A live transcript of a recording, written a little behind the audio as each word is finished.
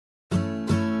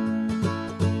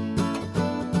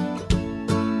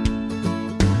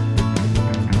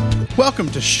Welcome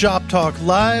to Shop Talk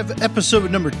Live,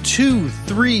 episode number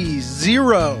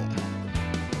 230.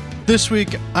 This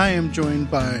week, I am joined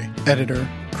by editor,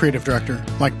 creative director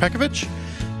Mike Pekovich,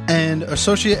 and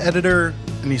associate editor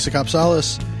Anissa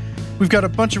Kopsalis. We've got a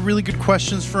bunch of really good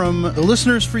questions from the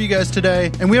listeners for you guys today,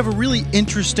 and we have a really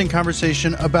interesting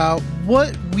conversation about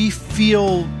what we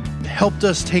feel helped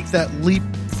us take that leap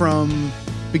from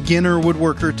beginner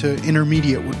woodworker to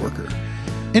intermediate woodworker.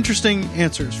 Interesting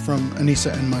answers from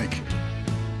Anissa and Mike.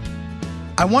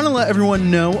 I want to let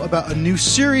everyone know about a new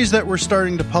series that we're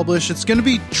starting to publish. It's going to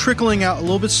be trickling out a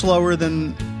little bit slower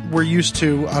than we're used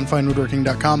to on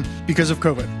finewoodworking.com because of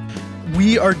COVID.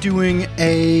 We are doing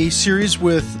a series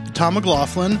with Tom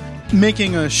McLaughlin,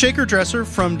 making a shaker dresser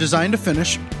from design to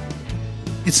finish.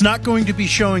 It's not going to be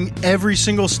showing every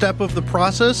single step of the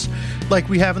process like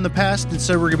we have in the past.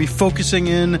 Instead, we're going to be focusing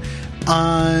in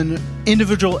on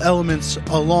individual elements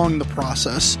along the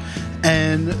process.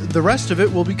 And the rest of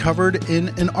it will be covered in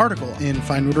an article in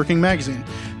Fine Woodworking magazine.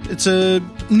 It's a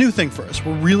new thing for us.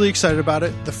 We're really excited about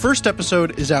it. The first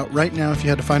episode is out right now if you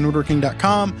head to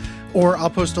finewoodworking.com, or I'll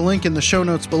post a link in the show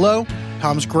notes below.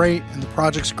 Tom's great, and the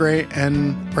project's great,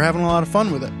 and we're having a lot of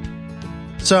fun with it.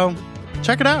 So,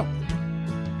 check it out.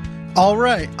 All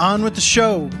right, on with the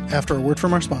show after a word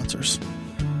from our sponsors.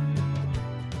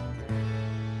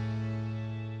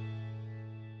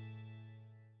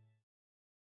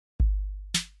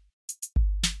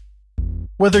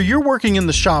 Whether you're working in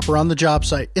the shop or on the job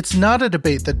site, it's not a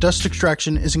debate that dust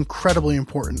extraction is incredibly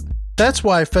important. That's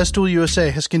why Festool USA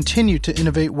has continued to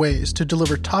innovate ways to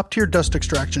deliver top-tier dust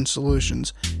extraction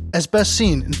solutions, as best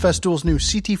seen in Festool's new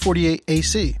CT48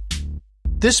 AC.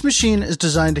 This machine is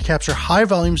designed to capture high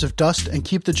volumes of dust and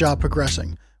keep the job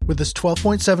progressing with its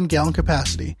 12.7 gallon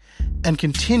capacity and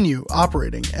continue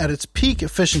operating at its peak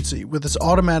efficiency with its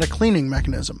automatic cleaning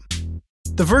mechanism.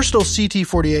 The versatile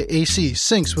CT48 AC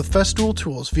syncs with Festool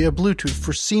tools via Bluetooth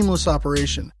for seamless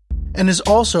operation and is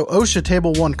also OSHA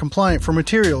Table 1 compliant for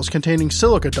materials containing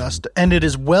silica dust, and it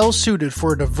is well suited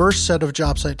for a diverse set of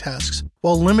job site tasks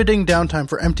while limiting downtime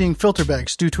for emptying filter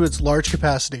bags due to its large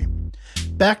capacity.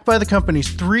 Backed by the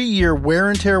company's 3-year wear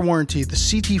and tear warranty, the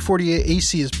CT48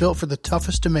 AC is built for the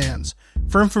toughest demands.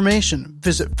 For information,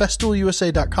 visit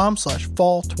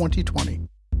festoolusa.com/fall2020.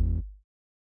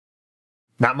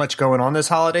 Not much going on this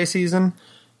holiday season?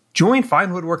 Join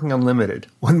Fine Woodworking Unlimited.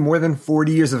 With more than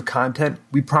 40 years of content,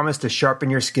 we promise to sharpen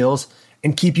your skills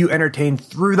and keep you entertained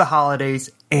through the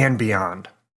holidays and beyond.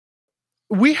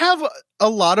 We have a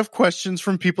lot of questions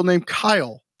from people named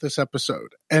Kyle this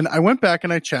episode, and I went back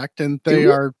and I checked, and they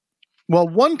are, well,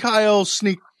 one Kyle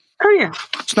snuck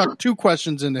 2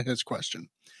 questions into his question.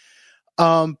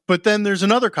 But then there's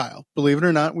another Kyle. Believe it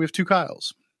or not, we have 2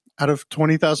 Kyles. Out of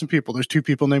 20,000 people, there's 2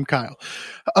 people named Kyle.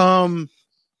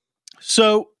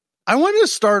 So I wanted to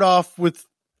start off with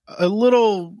a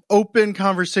little open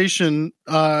conversation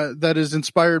that is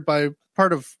inspired by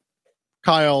part of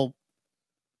Kyle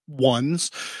 1's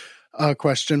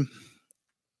question.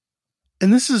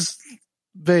 And this is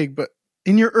vague, but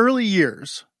in your early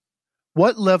years,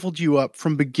 what leveled you up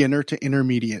from beginner to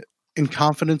intermediate in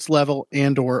confidence level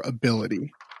and or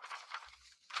ability?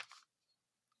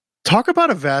 Talk about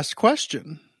a vast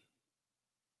question.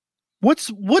 What's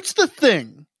the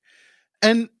thing?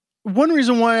 And one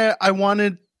reason why I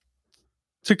wanted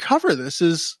to cover this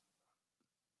is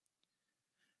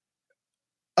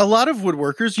a lot of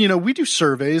woodworkers, we do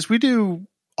surveys, we do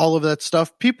all of that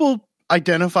stuff. People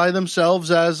identify themselves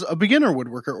as a beginner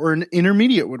woodworker or an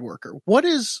intermediate woodworker. What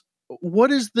is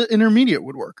the intermediate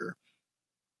woodworker?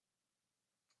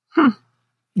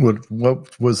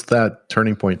 What was that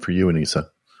turning point for you, Anissa?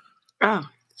 Oh,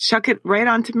 chuck it right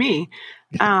onto me.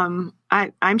 I'm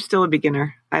still a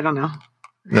beginner. I don't know.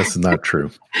 That's not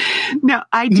true. No,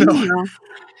 I do know.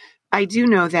 I do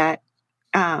know that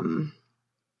when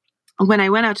I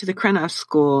went out to the Krenov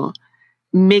school,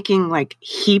 making like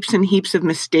heaps and heaps of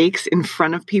mistakes in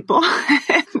front of people,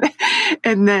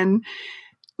 and then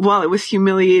while it was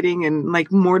humiliating and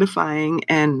like mortifying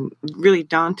and really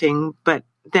daunting, but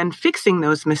then fixing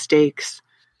those mistakes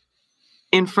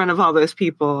in front of all those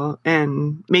people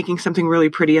and making something really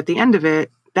pretty at the end of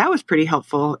it, that was pretty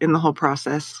helpful in the whole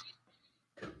process.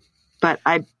 But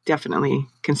I definitely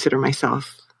consider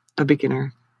myself a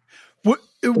beginner.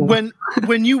 When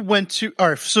you went to, all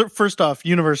right, so first off,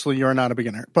 universally, you're not a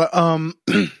beginner, but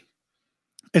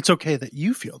it's okay that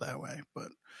you feel that way, but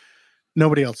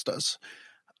nobody else does.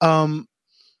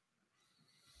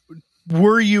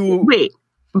 Were you... Wait,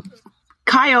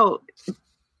 Kyle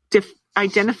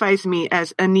identifies me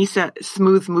as Anissa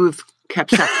Smooth Move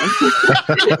kept silent.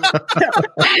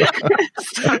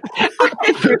 So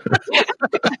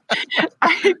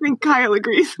I think Kyle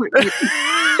agrees with me.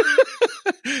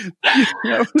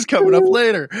 That was coming up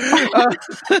later.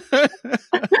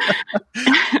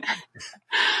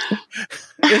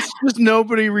 It's just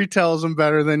nobody retells them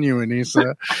better than you,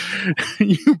 Anissa.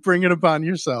 You bring it upon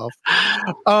yourself.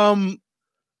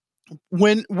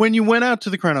 When you went out to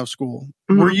the Krenov school,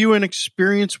 were you an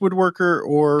experienced woodworker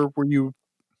or were you?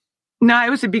 No, I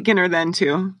was a beginner then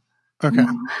too. Okay.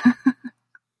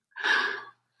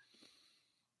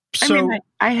 So I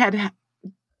mean,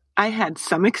 I had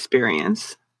some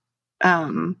experience.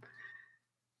 I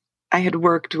had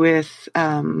worked with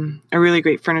a really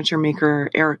great furniture maker,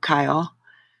 Eric Kyle,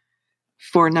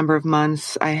 for a number of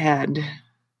months. I had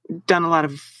done a lot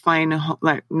of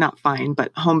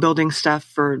home building stuff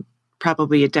for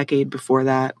probably a decade before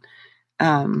that.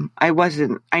 I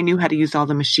knew how to use all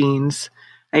the machines.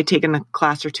 I had taken a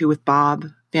class or two with Bob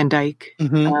Van Dyke.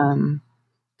 So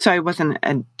I wasn't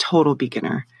a total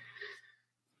beginner.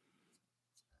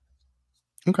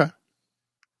 Okay.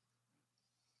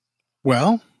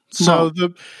 Well, so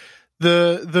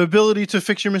the ability to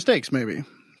fix your mistakes, maybe.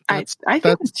 I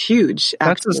think it's huge.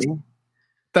 Actually,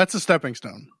 that's a stepping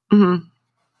stone. Mm-hmm.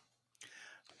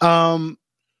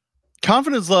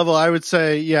 Confidence level, I would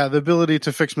say, yeah, the ability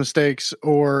to fix mistakes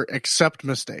or accept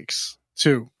mistakes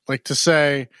too. Like to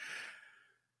say,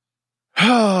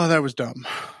 oh, that was dumb.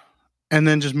 And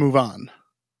then just move on.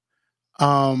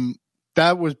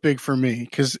 That was big for me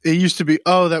because it used to be,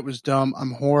 oh, that was dumb.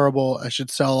 I'm horrible. I should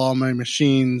sell all my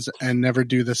machines and never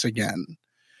do this again.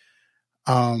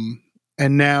 And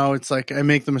now it's like I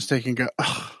make the mistake and go,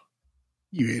 oh,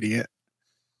 you idiot.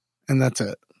 And that's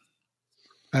it.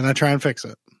 And I try and fix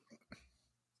it.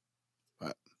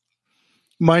 But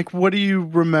Mike, what do you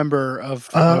remember of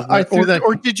I threw that,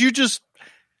 or did you just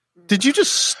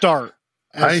start?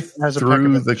 I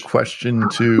threw the question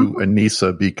to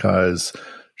Anissa because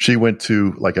she went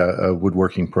to like a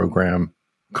woodworking program,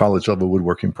 college level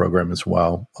woodworking program as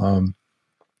well.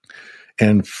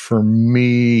 And for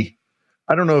me,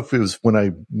 I don't know if it was when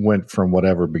I went from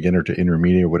whatever beginner to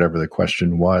intermediate, whatever the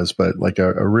question was, but like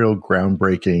a real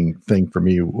groundbreaking thing for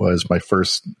me was my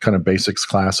first kind of basics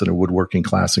class in a woodworking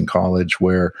class in college,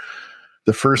 where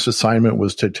the first assignment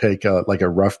was to take a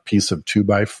rough piece of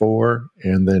 2x4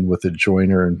 and then with a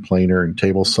joiner and planer and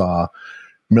table saw,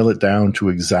 mill it down to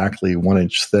exactly 1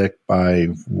 inch thick by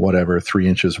 3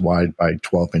 inches wide by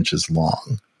 12 inches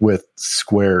long with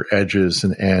square edges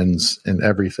and ends and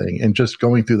everything. And just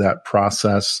going through that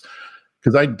process,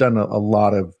 because I'd done a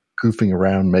lot of goofing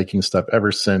around, making stuff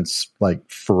ever since like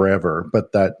forever.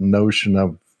 But that notion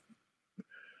of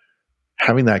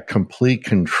having that complete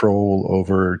control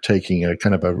over taking a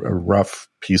kind of a rough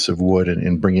piece of wood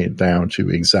and bringing it down to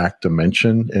exact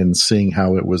dimension and seeing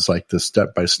how it was like the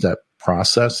step-by-step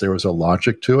process. There was a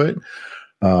logic to it.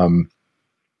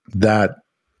 That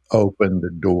opened the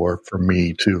door for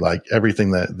me to like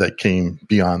everything that came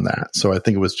beyond that. So I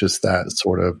think it was just that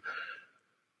sort of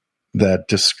that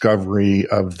discovery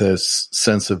of this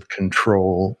sense of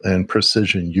control and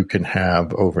precision you can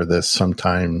have over this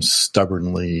sometimes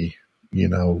stubbornly,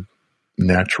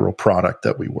 natural product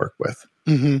that we work with.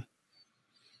 Mm-hmm.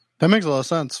 That makes a lot of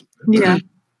sense. Yeah.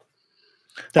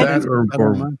 That or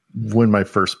when my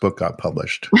first book got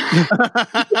published.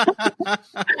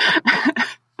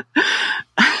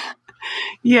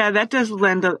 Yeah, that does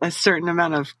lend a certain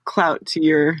amount of clout to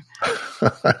your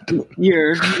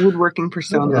woodworking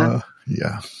persona.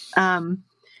 Yeah.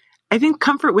 I think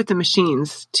comfort with the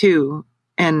machines too,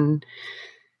 and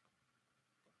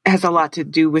has a lot to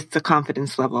do with the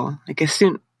confidence level. Like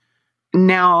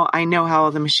now I know how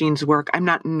all the machines work. I'm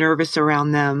not nervous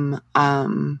around them.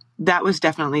 That was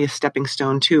definitely a stepping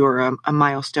stone too, or a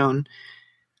milestone.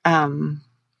 Being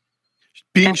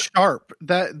sharp,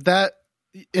 that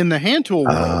in the hand tool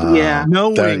world,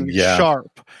 knowing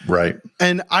sharp, right?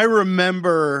 And I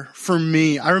remember, for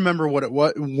me, what it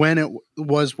was when it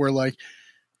was where like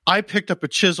I picked up a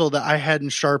chisel that I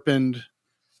hadn't sharpened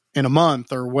in a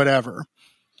month or whatever,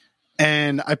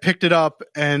 and I picked it up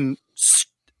and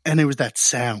it was that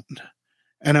sound,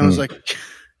 and I was like,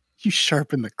 you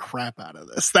sharpened the crap out of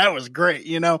this. That was great,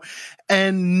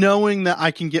 and knowing that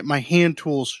I can get my hand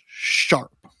tools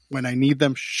sharp when I need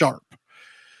them sharp.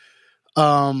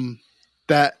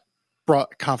 That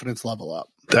brought confidence level up.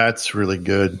 That's really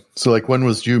good. So like, when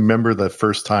do you remember the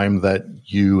first time that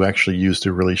you actually used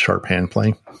a really sharp hand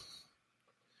plane?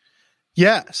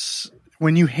 Yes.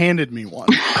 when you handed me one.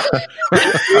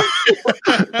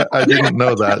 I didn't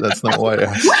know that. That's not why I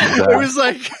asked you that. It was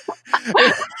like,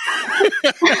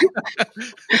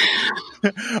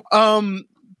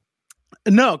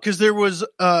 no, because there was,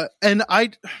 and I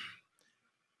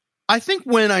think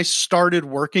when I started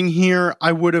working here,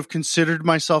 I would have considered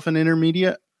myself an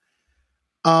intermediate.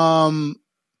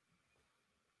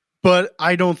 But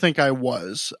I don't think I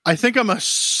was. I think I'm a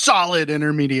solid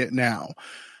intermediate now.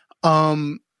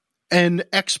 And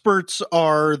experts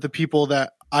are the people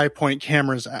that I point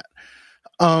cameras at.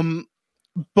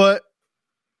 But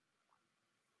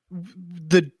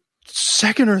the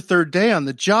second or third day on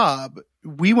the job,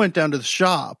 we went down to the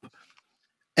shop,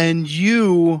 and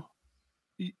we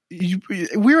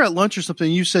were at lunch or something.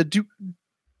 You said,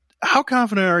 how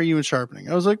confident are you in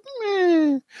sharpening? I was like,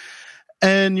 meh.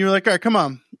 And you're like, all right, come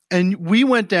on. And we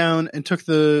went down and took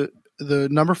the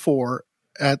number 4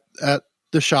 at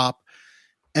the shop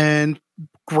and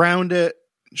ground it,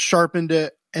 sharpened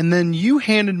it. And then you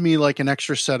handed me like an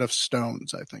extra set of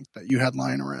stones, I think, that you had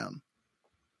lying around.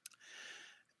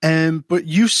 But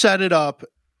you set it up.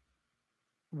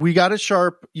 We got it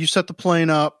sharp. You set the plane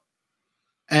up,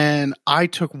 and I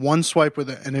took one swipe with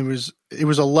it, and it was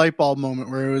a light bulb moment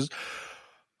where it was,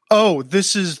 oh,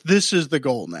 this is the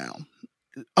goal now.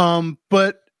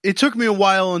 But it took me a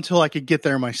while until I could get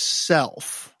there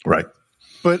myself. Right.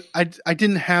 But I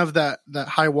didn't have that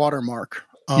high water mark.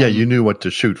 Yeah, you knew what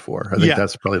to shoot for. I think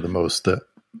that's probably the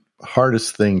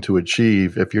hardest thing to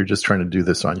achieve if you're just trying to do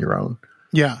this on your own.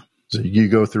 Yeah. So you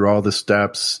go through all the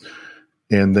steps,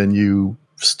 and then you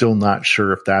still not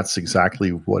sure if that's exactly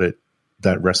what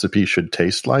that recipe should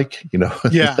taste like.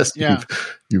 Yeah.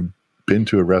 You've been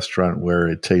to a restaurant where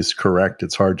it tastes correct.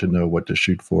 It's hard to know what to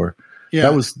shoot for. Yeah.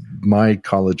 That was my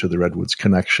College of the Redwoods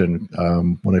connection.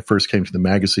 When I first came to the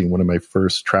magazine, one of my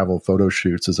first travel photo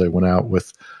shoots is I went out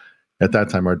with, at that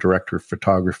time, our director of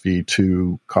photography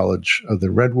to College of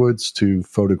the Redwoods to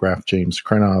photograph James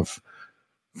Krenov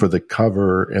for the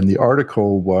cover. And the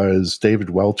article was David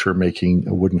Welter making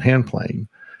a wooden hand plane.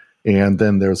 And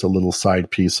then there's a little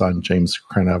side piece on James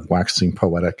Krenov waxing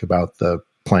poetic about the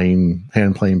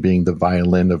hand plane being the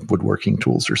violin of woodworking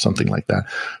tools or something like that.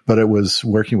 But it was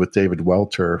working with David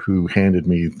Welter, who handed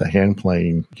me the hand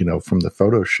plane, from the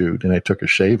photo shoot, and I took a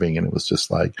shaving, and it was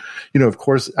just like, of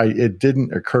course, it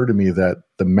didn't occur to me that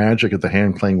the magic of the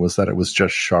hand plane was that it was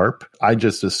just sharp. I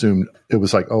just assumed it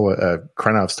was like, a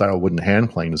Krenov style wooden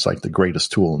hand plane is like the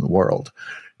greatest tool in the world.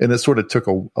 And it sort of took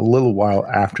a little while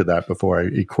after that before I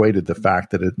equated the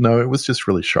fact that it was just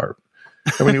really sharp.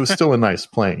 I mean, it was still a nice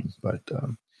plane, but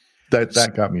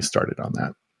that got me started on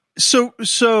that. So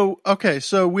okay.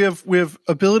 So we have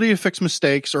ability to fix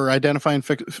mistakes or identify and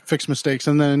fix mistakes,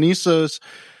 and then Anissa's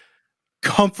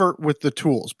comfort with the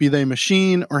tools, be they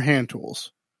machine or hand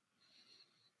tools.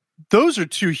 Those are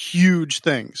two huge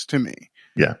things to me.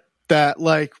 Yeah. That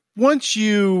like once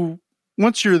you're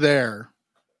there.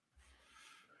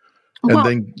 And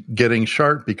then getting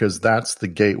sharp, because that's the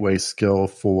gateway skill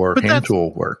for hand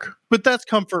tool work. But that's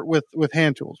comfort with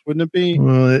hand tools, wouldn't it be?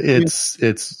 Well,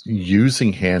 it's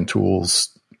using hand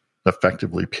tools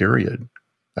effectively, period,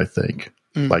 I think.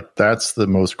 Like that's the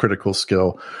most critical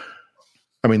skill.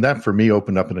 I mean, that for me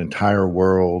opened up an entire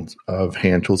world of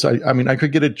hand tools. I mean, I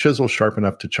could get a chisel sharp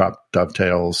enough to chop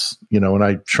dovetails, and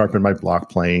I sharpened my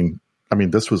block plane. I mean,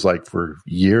 this was like for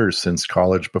years since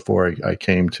college before I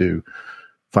came to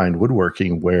find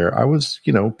woodworking, where I was,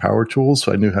 power tools.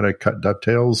 So I knew how to cut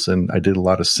dovetails, and I did a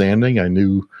lot of sanding.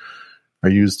 I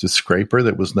used a scraper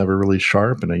that was never really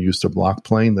sharp, and I used a block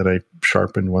plane that I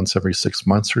sharpened once every 6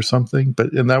 months or something.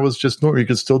 And that was just normal. You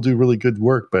could still do really good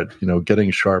work, but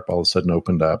getting sharp all of a sudden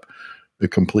opened up a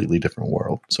completely different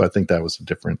world. So I think that was a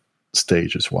different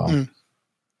stage as well.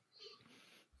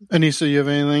 Anissa, you have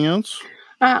anything else?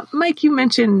 Mike, you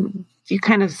mentioned you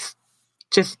kind of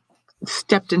just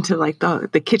stepped into like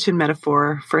the kitchen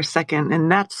metaphor for a second.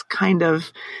 And that's kind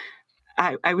of,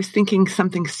 I was thinking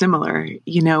something similar,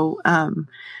 to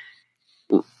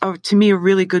me, a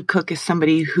really good cook is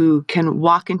somebody who can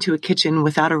walk into a kitchen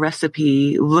without a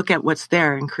recipe, look at what's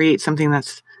there and create something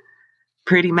that's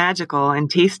pretty magical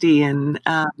and tasty and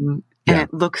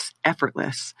it looks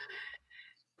effortless,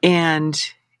 and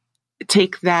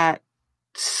take that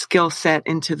skill set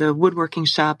into the woodworking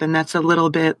shop. And that's a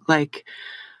little bit like,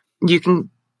 you can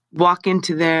walk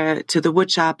into the wood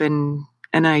shop and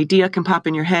an idea can pop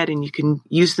in your head, and you can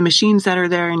use the machines that are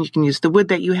there, and you can use the wood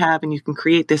that you have, and you can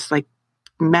create this like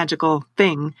magical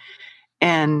thing.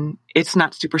 And it's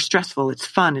not super stressful. It's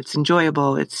fun. It's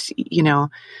enjoyable. It's,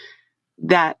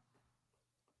 that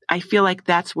I feel like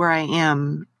that's where I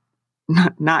am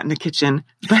not in the kitchen,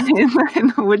 but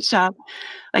in the wood shop.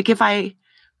 Like if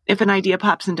an idea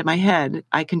pops into my head,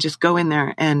 I can just go in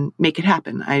there and make it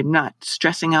happen. I'm not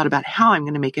stressing out about how I'm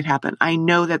going to make it happen. I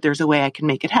know that there's a way I can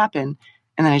make it happen,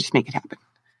 and then I just make it happen.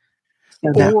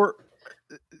 So or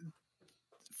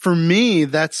for me,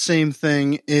 that same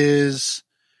thing is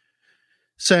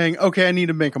saying, okay, I need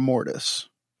to make a mortise,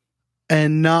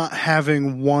 and not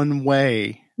having one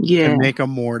way to make a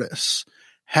mortise.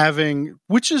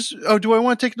 Which is, do I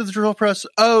want to take it to the drill press?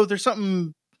 Oh, there's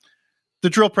something, the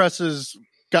drill press has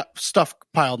got stuff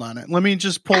piled on it. Let me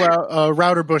just pull out a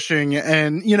router bushing,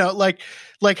 and,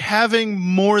 like having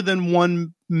more than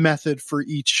one method for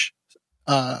each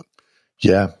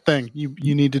thing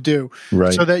you need to do.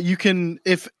 Right. So that you can,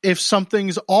 if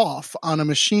something's off on a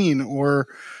machine or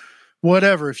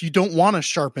whatever, if you don't want to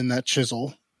sharpen that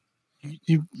chisel,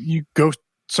 you go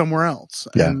somewhere else.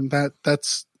 Yeah. And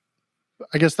that's,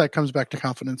 I guess that comes back to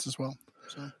confidence as well.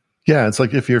 So. Yeah, it's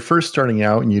like if you're first starting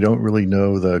out and you don't really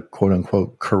know the quote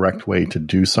unquote correct way to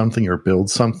do something or build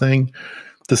something,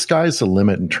 the sky's the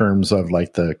limit in terms of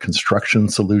like the construction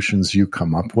solutions you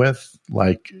come up with.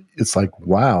 Like, it's like,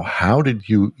 wow, how did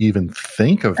you even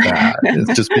think of that?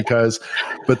 It's just because,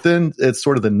 but then it's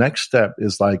sort of the next step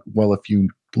is like, well, if you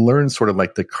learn sort of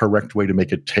like the correct way to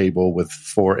make a table with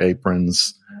 4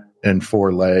 aprons and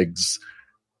 4 legs,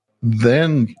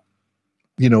 then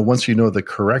once you know the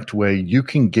correct way, you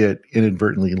can get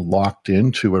inadvertently locked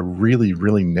into a really,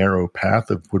 really narrow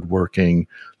path of woodworking.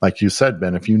 Like you said,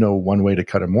 Ben, if you know one way to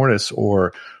cut a mortise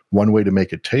or one way to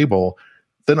make a table,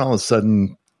 then all of a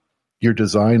sudden your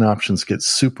design options get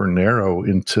super narrow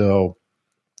until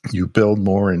you build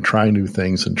more and try new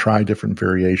things and try different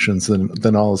variations. And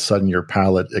then all of a sudden your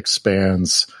palette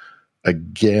expands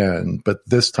again, but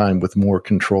this time with more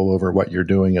control over what you're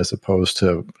doing as opposed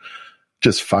to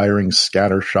just firing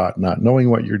scattershot, not knowing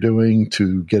what you're doing,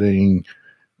 to getting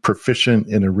proficient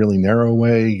in a really narrow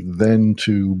way, then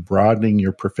to broadening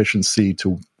your proficiency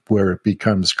to where it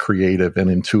becomes creative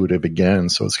and intuitive again.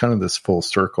 So it's kind of this full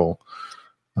circle.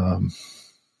 Yikes.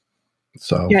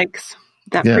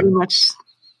 That pretty much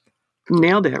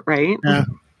nailed it, right?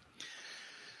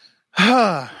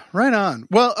 Yeah. Right on.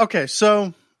 Well, okay,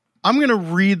 so I'm going to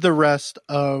read the rest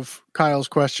of Kyle's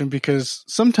question because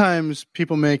sometimes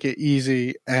people make it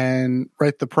easy and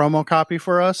write the promo copy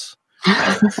for us.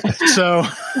 So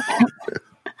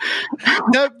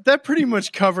that pretty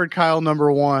much covered Kyle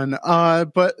number 1.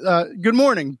 But good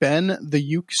morning, Ben the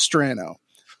Uke Strano,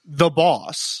 the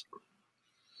boss.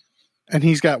 And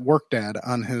he's got work dad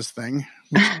on his thing,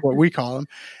 which is what we call him.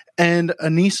 And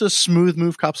Anissa Smooth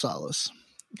Move Copsalis,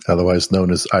 otherwise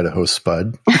known as Idaho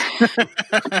Spud.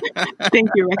 Thank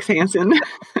you, Rex Hansen.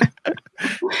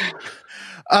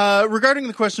 Regarding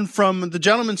the question from the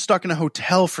gentleman stuck in a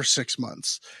hotel for 6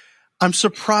 months, I'm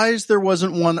surprised there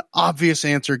wasn't one obvious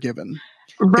answer given.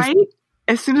 Right?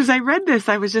 As soon as I read this,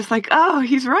 I was just like, oh,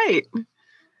 he's right.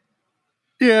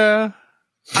 Yeah,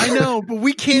 I know, but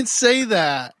we can't say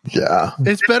that. Yeah.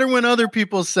 It's better when other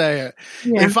people say it.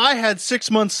 Yeah. If I had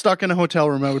 6 months stuck in a hotel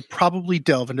room, I would probably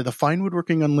delve into the Fine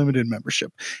Woodworking Unlimited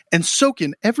membership and soak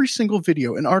in every single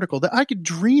video and article that I could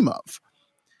dream of.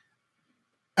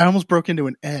 I almost broke into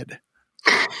an Ed.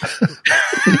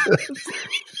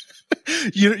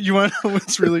 You want to know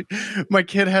what's really... My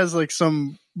kid has like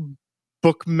some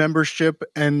book membership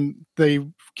and they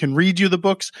can read you the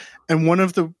books, and one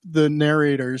of the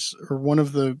narrators or one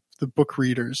of the book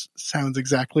readers sounds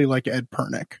exactly like Ed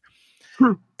Pernick.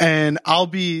 And I'll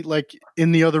be like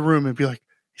in the other room and be like,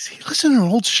 is he listening to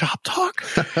old shop talk?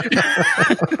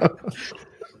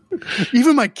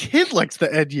 Even my kid likes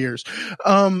the Ed years.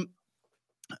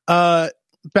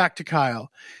 Back to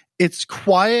Kyle. It's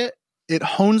quiet, it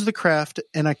hones the craft,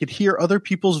 and I could hear other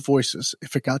people's voices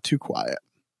if it got too quiet.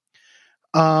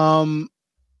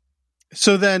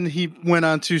 So then he went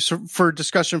on to, for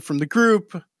discussion from the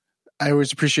group, I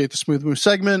always appreciate the smooth move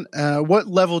segment. What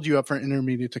leveled you up for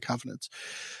intermediate to confidence,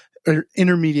 or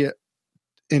intermediate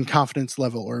in confidence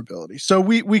level or ability? So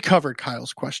we covered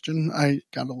Kyle's question. I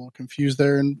got a little confused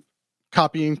there and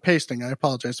copying, pasting. I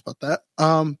apologize about that.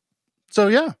 So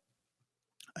yeah,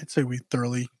 I'd say we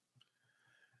thoroughly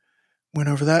went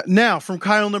over that. Now from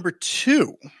Kyle number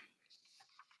 2.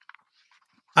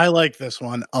 I like this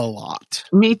one a lot.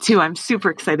 Me too. I'm super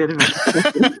excited about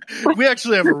this. We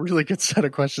actually have a really good set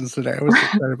of questions today. I was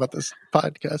excited about this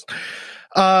podcast.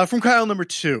 From Kyle number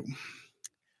 2.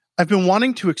 I've been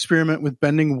wanting to experiment with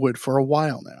bending wood for a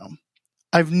while now.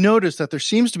 I've noticed that there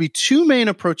seems to be 2 main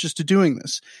approaches to doing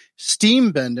this: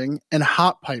 steam bending and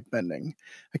hot pipe bending.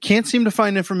 I can't seem to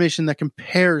find information that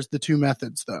compares the 2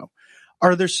 methods, though.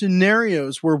 Are there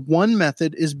scenarios where one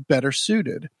method is better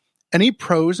suited? Any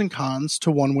pros and cons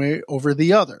to one way over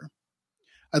the other?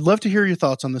 I'd love to hear your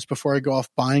thoughts on this before I go off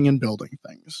buying and building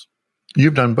things.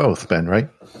 You've done both, Ben, right?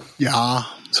 Yeah.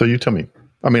 So you tell me.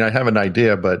 I mean, I have an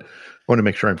idea, but I want to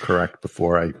make sure I'm correct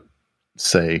before I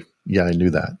say, yeah, I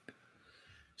knew that.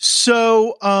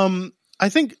 So I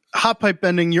think hot pipe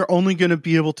bending, you're only going to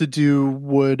be able to do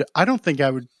wood. I don't think I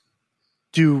would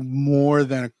do more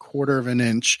than 1/4 of an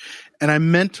inch. And I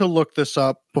meant to look this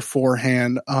up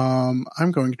beforehand.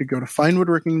 I'm going to go to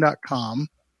finewoodworking.com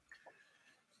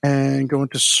and go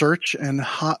into search and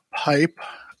hot pipe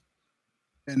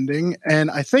bending.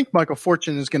 And I think Michael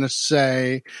Fortune is going to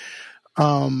say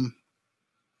the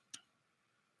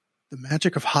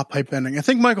magic of hot pipe bending. I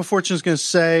think Michael Fortune is going to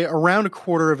say around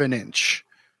 1/4 of an inch.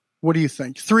 What do you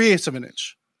think? 3/8 of an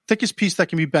inch. Thickest piece that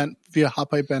can be bent via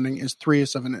hot pipe bending is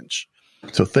 3/8 of an inch.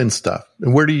 So thin stuff.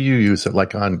 And where do you use it?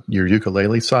 Like on your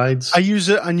ukulele sides? I use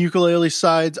it on ukulele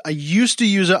sides. I used to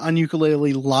use it on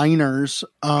ukulele liners.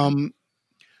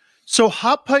 So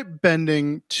hot pipe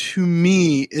bending to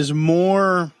me is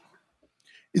more,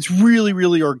 it's really,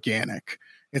 really organic.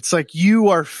 It's like you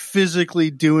are physically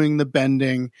doing the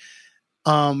bending.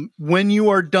 When you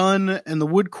are done and the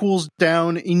wood cools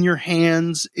down in your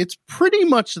hands, it's pretty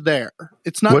much there.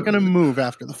 It's not going to move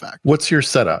after the fact. What's your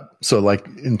setup? So like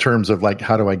in terms of like,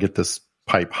 how do I get this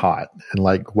pipe hot? And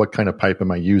like, what kind of pipe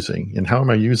am I using? And how am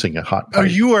I using a hot pipe? Oh,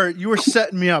 you are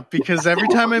setting me up, because every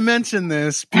time I mention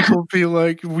this, people feel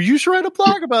like, well, you should write a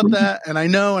blog about that. And I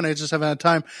know, and I just haven't had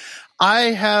time.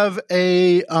 I have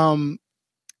a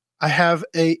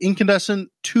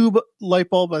incandescent tube light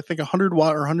bulb, I think 100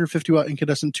 watt or 150 watt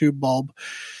incandescent tube bulb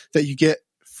that you get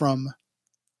from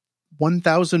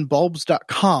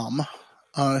 1000bulbs.com.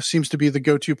 Seems to be the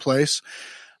go-to place,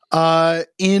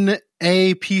 in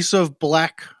a piece of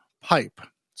black pipe.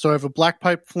 So I have a black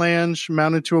pipe flange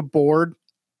mounted to a board.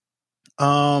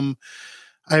 I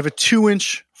have a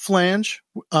 2-inch flange,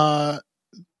 get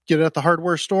it at the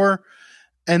hardware store.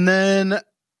 And then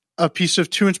a piece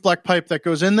of 2-inch black pipe that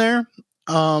goes in there,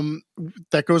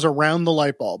 that goes around the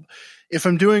light bulb. If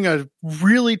I'm doing a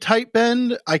really tight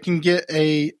bend, I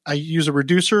use a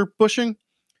reducer bushing,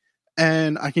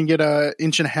 and I can get 1.5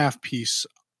 inch piece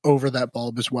over that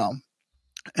bulb as well.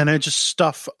 And I just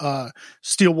stuff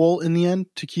steel wool in the end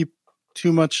to keep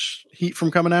too much heat from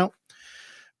coming out.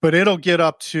 But it'll get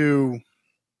up to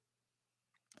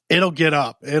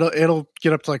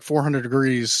like 400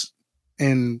 degrees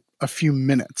in a few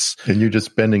minutes. And you're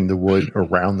just bending the wood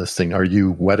around this thing. Are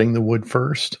you wetting the wood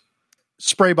first?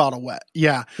 Spray bottle wet.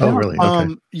 Yeah. Oh, really?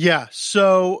 Okay. Yeah.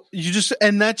 So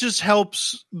that just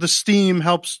helps, the steam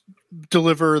helps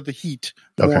deliver the heat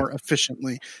more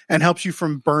efficiently and helps you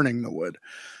from burning the wood.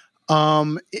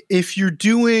 If you're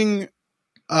doing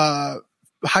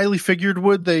highly figured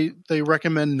wood, they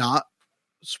recommend not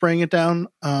spraying it down.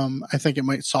 I think it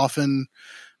might soften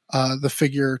the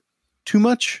figure too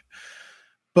much.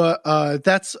 But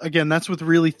that's with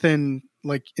really thin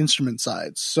like instrument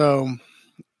sides. So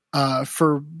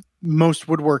for most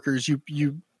woodworkers,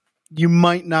 you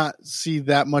might not see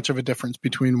that much of a difference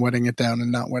between wetting it down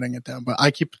and not wetting it down. But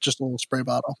I keep just a little spray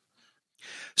bottle.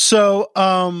 So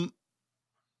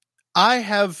I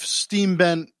have steam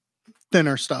bent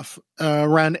thinner stuff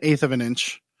around 1/8 of an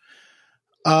inch.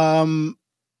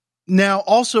 Now,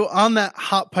 also on that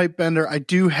hot pipe bender, I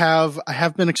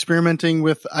have been experimenting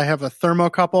with, I have a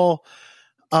thermocouple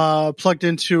plugged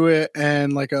into it,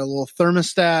 and like a little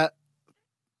thermostat,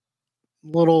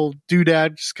 little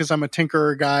doodad, just because I'm a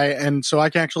tinkerer guy. And so I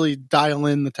can actually dial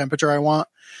in the temperature I want,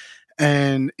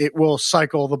 and it will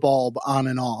cycle the bulb on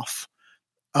and off,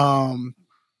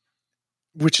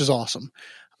 which is awesome.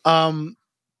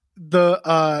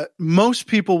 Most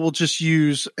people will just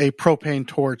use a propane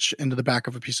torch into the back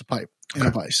of a piece of pipe in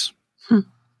a vise.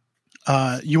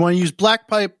 You want to use black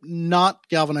pipe, not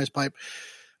galvanized pipe.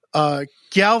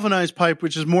 Galvanized pipe,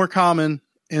 which is more common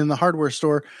in the hardware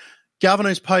store,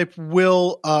 galvanized pipe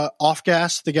will off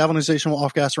gas. The galvanization will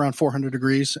off gas around 400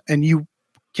 degrees, and you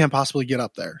can't possibly get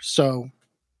up there. So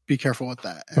be careful with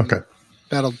that. And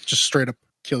that'll just straight up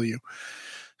kill you.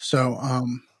 So,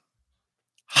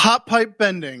 hot pipe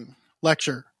bending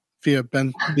lecture via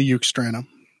Ben the Uke Strana.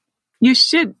 You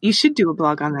should do a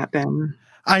blog on that, Ben.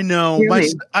 I know. Really?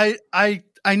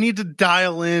 I need to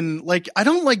dial in. Like, I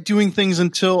don't like doing things I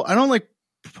don't like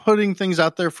putting things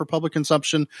out there for public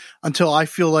consumption until I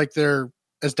feel like they're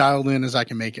as dialed in as I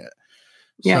can make it.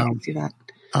 Yeah, I can see that.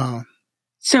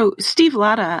 So Steve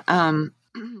Latta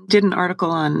did an article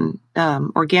on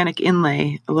organic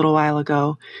inlay a little while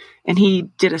ago, and he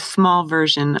did a small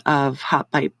version of hot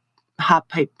pipe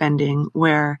bending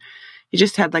where he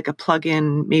just had like a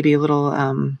plug-in, maybe a little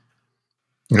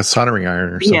a soldering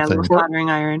iron or yeah, a something. little soldering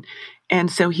iron. And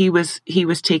so he was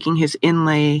taking his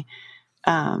inlay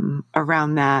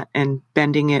around that and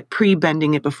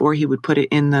pre-bending it before he would put it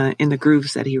in the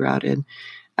grooves that he routed.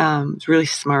 It's really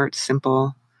smart,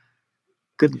 simple,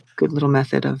 good little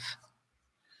method of.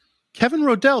 Kevin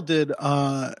Rodell did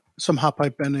some hot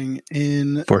pipe bending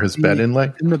for his bed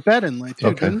inlay. In the bed inlay too.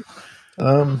 Okay.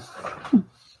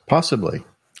 Possibly.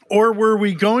 Or were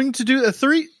we going to do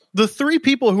the three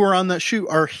people who are on that shoot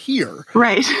are here.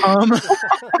 Right.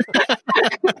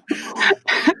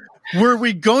 Were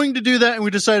we going to do that and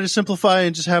we decided to simplify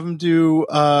and just have him do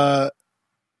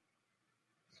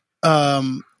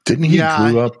didn't he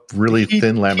glue up really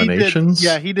thin laminations?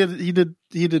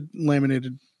 He did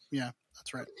laminated. Yeah,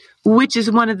 that's right. Which is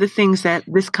one of the things that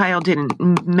this Kyle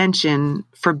didn't mention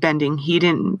for bending. He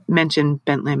didn't mention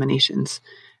bent laminations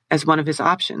as one of his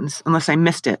options, unless I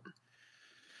missed it.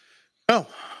 Oh.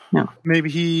 No. Maybe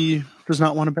he does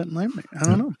not want to bend laminate. I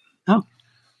don't know. Oh.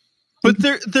 But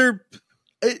they're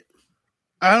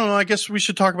I don't know. I guess we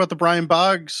should talk about the Brian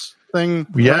Boggs thing.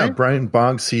 Yeah, right? Brian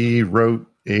Boggs, he wrote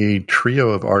a trio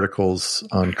of articles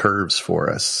on curves for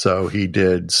us. So he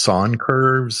did sawn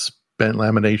curves, bent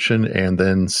lamination, and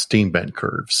then steam bent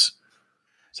curves.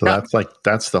 So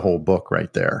that's the whole book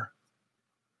right there.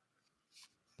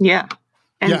 Yeah.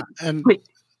 And wait,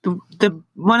 the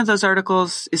one of those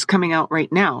articles is coming out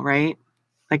right now, right?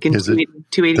 Like in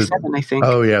 287, I think.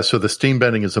 Oh, yeah. So the steam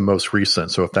bending is the most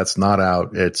recent. So if that's not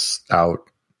out, it's out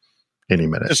any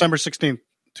minute. December 16th,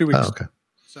 2 weeks. Oh, okay.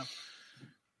 So,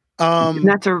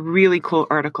 that's a really cool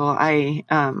article. I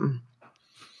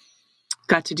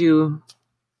got to do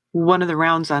one of the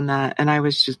rounds on that, and I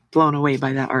was just blown away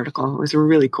by that article. It was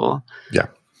really cool. Yeah.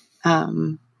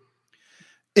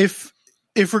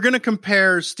 If we're going to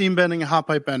compare steam bending and hot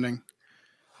pipe bending,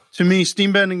 to me,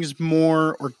 steam bending is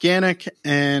more organic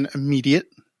and immediate.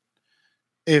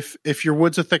 If your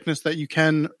wood's a thickness that you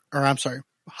can,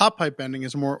 hot pipe bending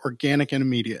is more organic and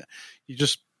immediate.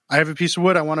 I have a piece of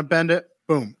wood, I want to bend it,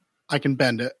 boom, I can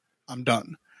bend it, I'm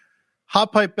done.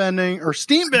 Hot pipe bending or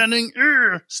steam bending,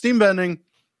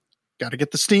 got to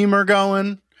get the steamer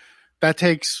going. That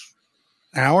takes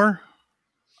an hour.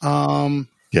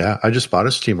 Yeah, I just bought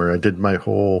a steamer. I did not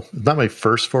my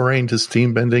first foray into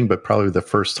steam bending, but probably the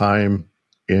first time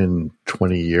in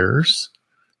 20 years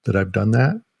that I've done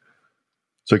that.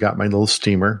 So I got my little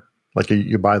steamer. Like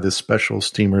you buy this special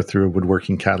steamer through a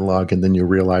woodworking catalog, and then you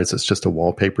realize it's just a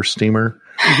wallpaper steamer.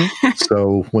 Mm-hmm.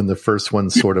 So when the first one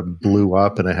sort of blew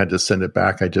up and I had to send it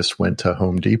back, I just went to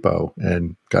Home Depot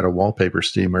and got a wallpaper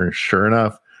steamer. Sure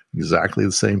enough, exactly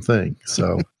the same thing.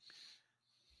 So,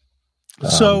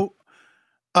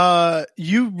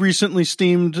 you recently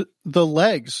steamed the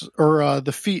legs or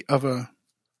the feet of a.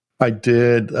 I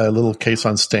did a little case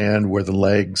on stand where the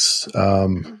legs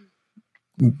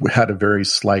had a very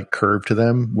slight curve to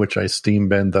them, which I steam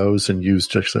bend those and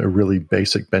used just a really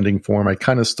basic bending form. I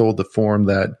kind of stole the form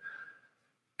that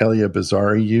Elia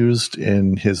Bizzari used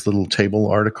in his little table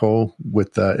article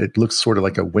with it looks sort of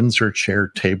like a Windsor chair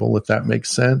table, if that makes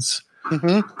sense.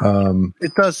 Mm-hmm.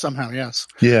 It does somehow, yes.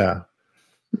 Yeah.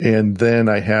 And then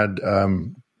I had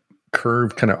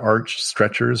curved kind of arch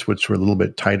stretchers, which were a little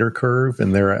bit tighter curve.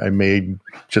 And there I made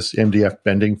just MDF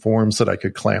bending forms that I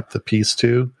could clamp the piece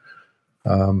to.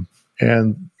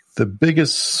 And the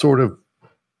biggest sort of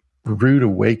rude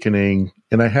awakening,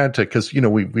 and I had to, because,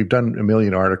 we've done a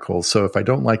million articles. So if I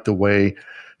don't like the way,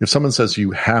 if someone says you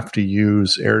have to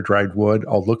use air dried wood,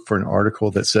 I'll look for an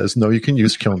article that says, no, you can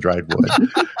use kiln dried wood.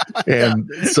 And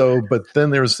so, but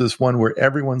then there's this one where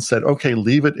everyone said, okay,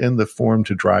 leave it in the form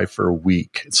to dry for a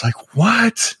week. It's like,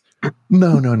 what?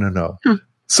 No.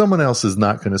 Someone else is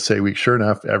not going to say week. Sure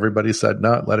enough, everybody said,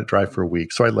 no, let it dry for a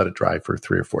week. So I let it dry for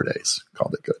 3 or 4 days.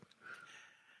 Called it good.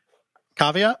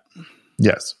 Caveat?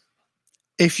 Yes.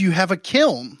 If you have a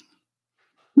kiln,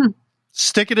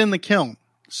 stick it in the kiln.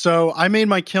 So I made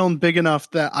my kiln big enough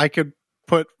that I could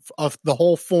put the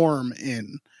whole form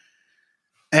in.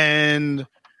 And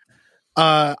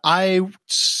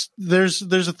there's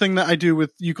a thing that I do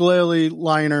with ukulele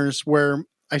liners where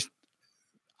I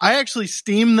actually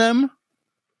steam them.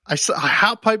 I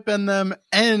hot pipe bend them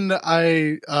and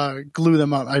I glue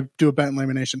them up. I do a bent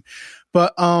lamination.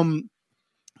 But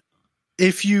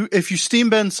if you steam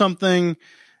bend something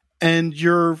and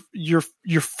your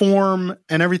form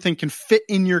and everything can fit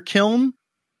in your kiln,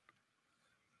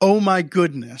 oh my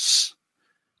goodness.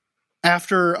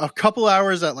 After a couple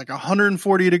hours at like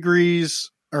 140 degrees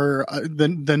or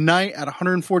the night at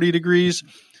 140 degrees,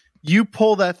 You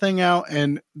pull that thing out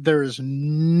and there is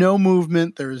no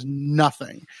movement. There is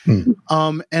nothing.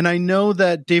 And I know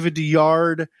that David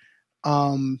DeYard,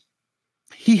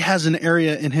 he has an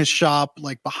area in his shop,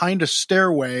 like behind a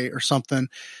stairway or something,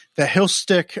 that he'll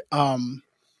stick a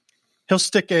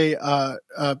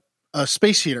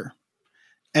space heater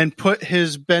and put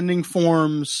his bending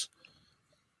forms,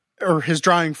 or his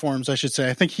drying forms, I should say.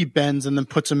 I think he bends and then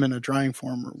puts them in a drying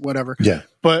form or whatever. Yeah.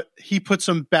 But he puts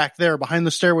them back there behind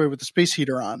the stairway with the space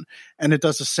heater on, and it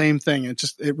does the same thing. It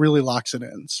really locks it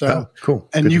in. So cool.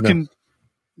 And Good you to know.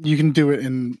 you can do it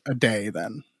in a day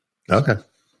then. Okay.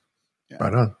 Yeah.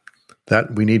 Right on.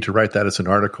 That we need to write that as an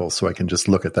article so I can just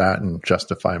look at that and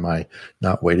justify my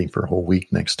not waiting for a whole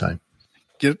week next time.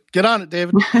 Get on it,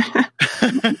 David.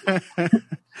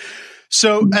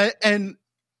 So, and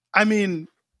I mean,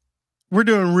 we're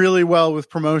doing really well with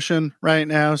promotion right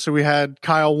now. So we had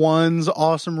Kyle One's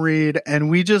awesome read, and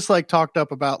we just like talked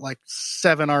up about like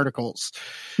 7 articles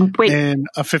in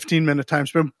a 15-minute time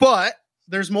span, but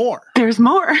there's more. There's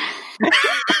more.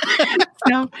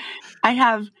 So I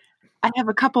have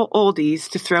a couple oldies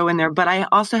to throw in there, but I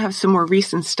also have some more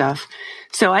recent stuff.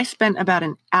 So I spent about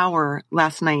an hour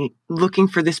last night looking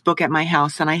for this book at my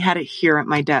house, and I had it here at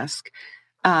my desk.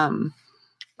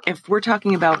 If we're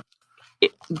talking about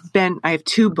I have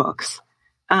 2 books,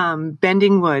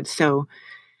 Bending Wood. So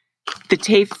the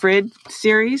Tay Frid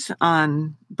series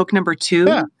on book number 2.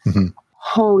 Yeah. Mm-hmm.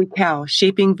 Holy cow,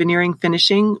 shaping, veneering,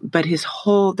 finishing. But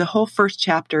the whole first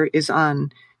chapter is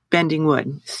on bending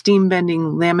wood, steam bending,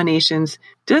 laminations.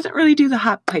 Doesn't really do the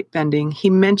hot pipe bending.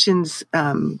 He mentions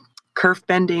kerf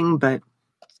bending, but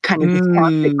kind of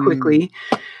discounts it quickly.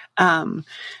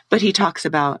 But he talks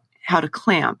about how to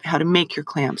clamp, how to make your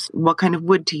clamps, what kind of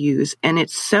wood to use. And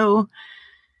it's so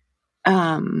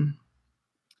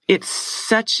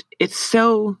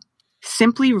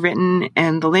simply written,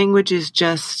 and the language is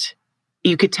just,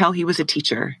 you could tell he was a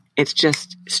teacher. It's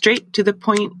just straight to the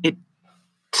point.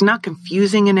 It's not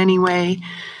confusing in any way,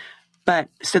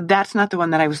 so that's not the one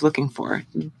that I was looking for.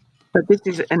 But this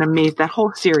is that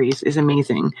whole series is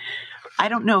amazing. I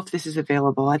don't know if this is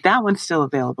available. That one's still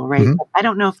available, right? Mm-hmm. I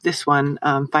don't know if this one,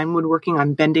 Fine Woodworking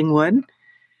on Bending Wood,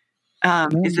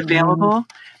 is available.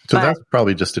 So that's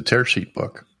probably just a tear sheet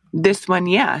book. This one,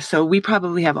 yeah. So we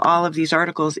probably have all of these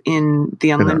articles in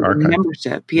the unlimited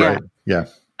membership. Yeah. Right. Yeah.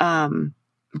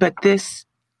 But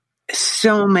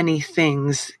so many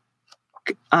things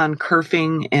on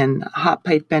kerfing and hot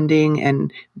pipe bending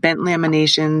and bent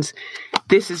laminations.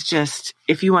 This is just,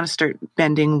 if you want to start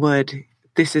bending wood,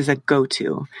 this is a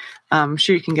go-to. I'm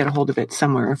sure you can get a hold of it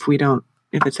somewhere if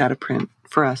it's out of print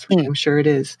for us, which I'm sure it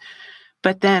is.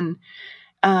 But then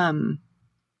 2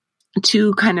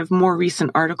 kind of more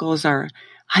recent articles are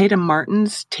Haida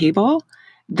Martin's table,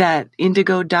 that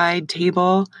indigo dyed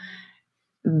table.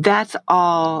 That's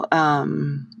all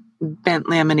bent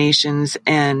laminations,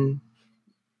 and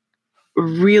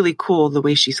really cool the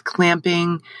way she's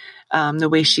clamping, the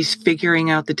way she's figuring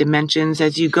out the dimensions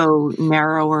as you go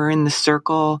narrower in the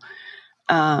circle.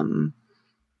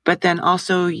 But then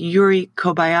also Yuri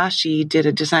Kobayashi did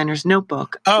a designer's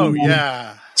notebook. Oh,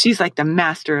 yeah. She's like the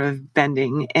master of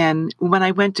bending. And when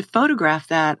I went to photograph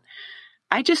that,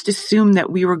 I just assumed that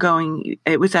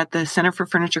it was at the Center for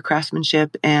Furniture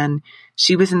Craftsmanship, and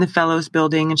she was in the Fellows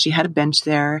building and she had a bench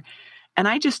there. And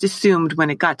I just assumed when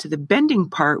it got to the bending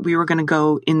part, we were going to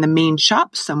go in the main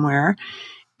shop somewhere.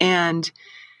 And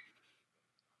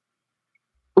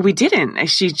we didn't.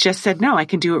 She just said, no, I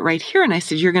can do it right here. And I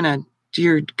said, you're going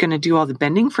to do all the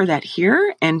bending for that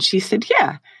here? And she said,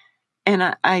 yeah.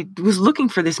 And I was looking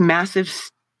for this massive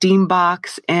steam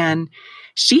box, and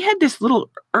she had this little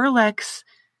Erlex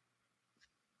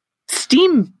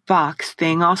steam box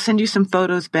thing. I'll send you some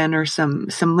photos, Ben, or some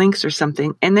links or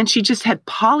something. And then she just had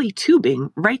poly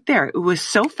tubing right there. It was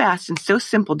so fast and so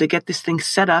simple to get this thing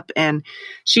set up. And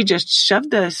she just shoved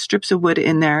the strips of wood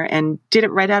in there and did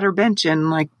it right at her bench. And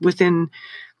like within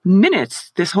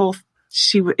minutes,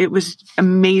 it was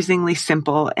amazingly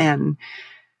simple and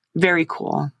very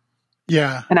cool.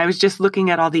 Yeah. And I was just looking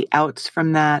at all the outs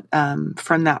from that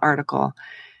article,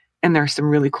 and there are some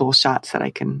really cool shots that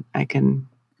I can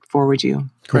forward you.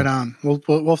 Cool. Right on. We'll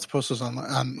have to post those on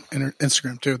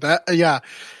Instagram too.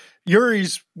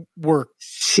 Yuri's work.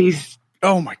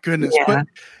 Oh my goodness. Yeah.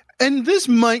 And this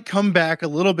might come back a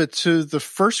little bit to the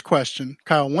first question,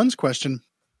 Kyle One's question.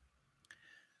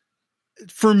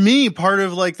 For me, part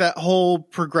of like that whole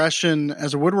progression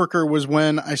as a woodworker was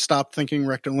when I stopped thinking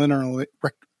rectilinearly.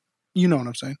 You know what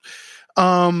I'm saying?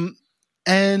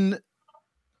 And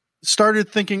started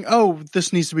thinking, oh,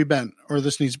 this needs to be bent or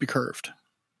this needs to be curved.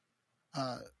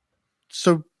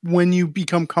 So when you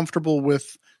become comfortable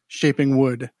with shaping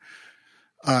wood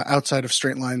outside of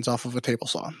straight lines off of a table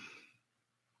saw.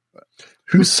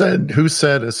 Who said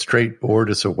a straight board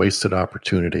is a wasted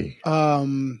opportunity?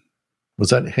 Was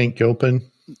that Hank Gilpin?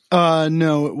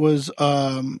 No, it was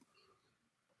oh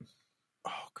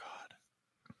God.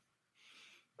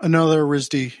 Another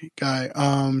RISD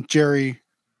guy. Jerry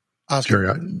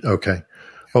Oscar. Jerry, okay.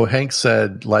 Oh, Hank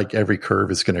said like every curve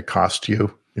is going to cost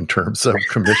you in terms of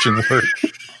commission work.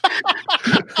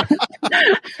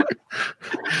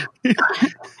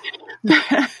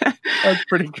 That's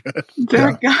pretty good.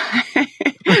 That guy.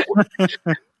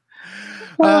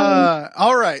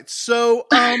 All right. So,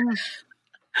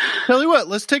 tell you what,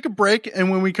 let's take a break.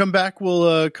 And when we come back,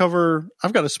 we'll cover,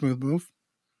 I've got a smooth move.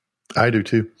 I do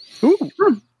too. Ooh.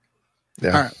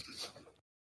 Yeah. All right.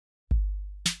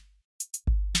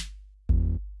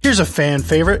 Here's a fan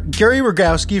favorite, Gary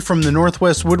Rogowski from the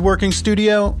Northwest Woodworking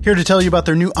Studio, here to tell you about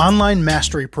their new online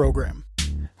mastery program.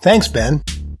 Thanks, Ben.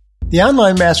 The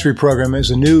Online Mastery Program is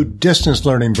a new distance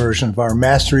learning version of our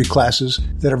mastery classes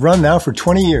that have run now for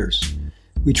 20 years.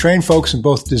 We train folks in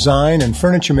both design and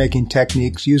furniture making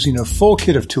techniques using a full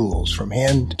kit of tools from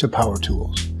hand to power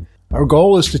tools. Our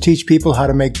goal is to teach people how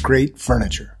to make great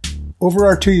furniture. Over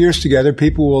our 2 years together,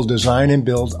 people will design and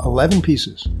build 11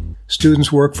 pieces.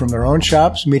 Students work from their own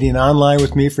shops, meeting online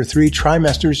with me for 3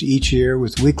 trimesters each year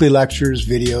with weekly lectures,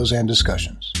 videos, and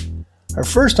discussions. Our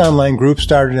first online group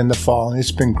started in the fall, and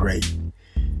it's been great.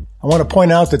 I want to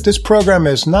point out that this program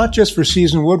is not just for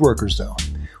seasoned woodworkers, though.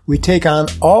 We take on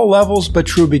all levels but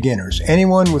true beginners,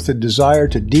 anyone with a desire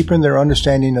to deepen their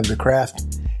understanding of the craft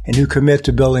and who commit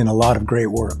to building a lot of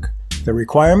great work. The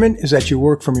requirement is that you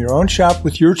work from your own shop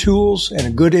with your tools and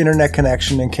a good internet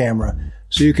connection and camera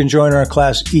so you can join our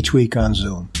class each week on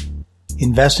Zoom.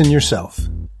 Invest in yourself.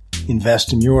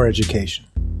 Invest in your education.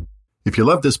 If you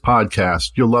love this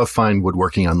podcast, you'll love Fine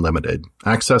Woodworking Unlimited.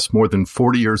 Access more than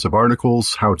 40 years of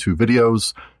articles, how-to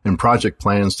videos, and project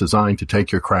plans designed to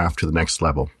take your craft to the next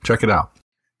level. Check it out.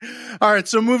 All right,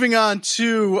 so moving on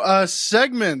to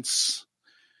segments.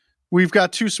 We've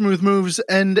got 2 smooth moves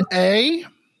and a...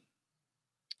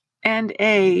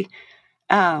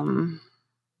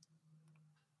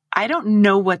 I don't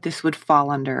know what this would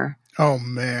fall under. Oh,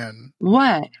 man.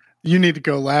 What? You need to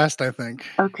go last, I think.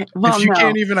 Okay. Well, if you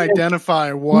can't even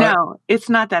identify what... No, it's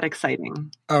not that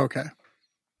exciting. Oh, okay.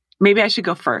 Maybe I should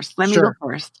go first. Let me go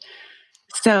first.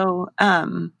 So,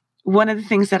 one of the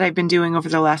things that I've been doing over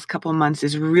the last couple of months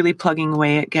is really plugging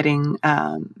away at getting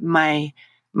my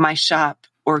shop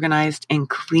organized and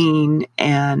clean.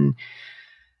 And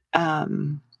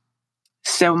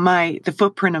so the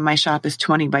footprint of my shop is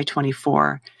 20 by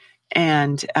 24.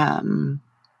 And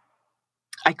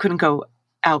I couldn't go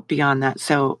out beyond that.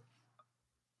 So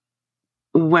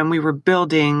when we were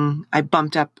building, I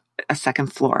bumped up a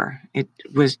second floor. It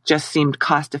seemed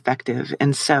cost effective.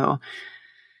 And so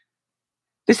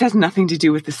this has nothing to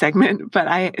do with the segment,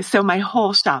 but so my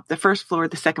whole shop, the first floor,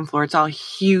 the second floor, it's all a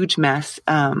huge mess,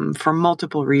 for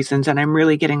multiple reasons. And I'm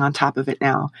really getting on top of it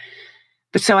now.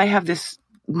 But so I have this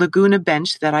Laguna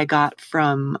bench that I got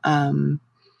from,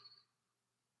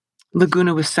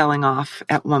 Laguna was selling off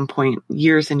at one point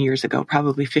years and years ago,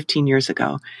 probably 15 years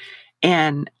ago.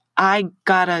 And I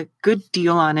got a good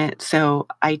deal on it. So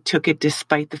I took it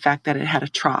despite the fact that it had a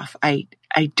trough. I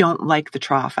don't like the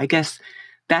trough. I guess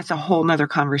that's a whole nother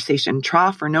conversation,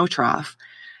 trough or no trough.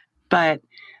 But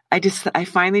I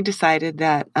finally decided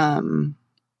that,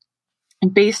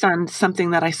 based on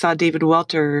something that I saw David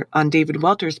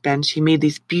Welter's bench, he made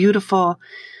these beautiful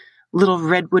little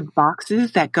redwood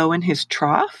boxes that go in his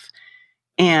trough.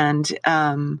 And,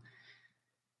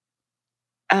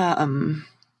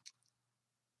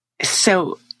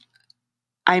 so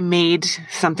I made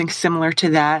something similar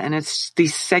to that, and it's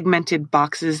these segmented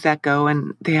boxes that go,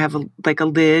 and they have a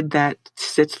lid that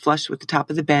sits flush with the top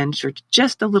of the bench or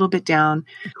just a little bit down.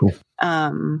 Cool.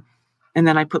 And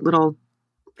then I put little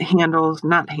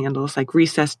not handles, like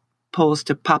recessed pulls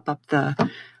to pop up the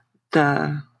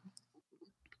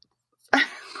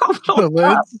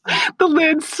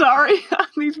lids, sorry, on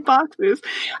these boxes.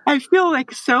 I feel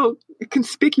like so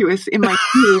conspicuous in my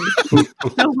cube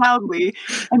so loudly,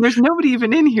 and there's nobody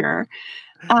even in here.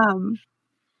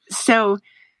 So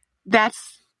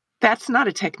that's not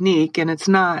a technique, and it's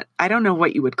not, I don't know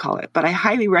what you would call it, but I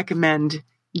highly recommend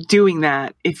doing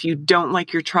that if you don't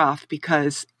like your trough,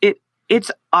 because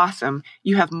it's awesome.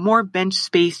 You have more bench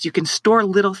space. You can store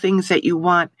little things that you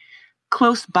want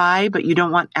close by, but you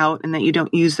don't want out and that you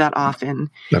don't use that often.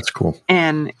 That's cool.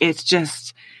 And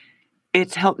it's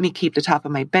helped me keep the top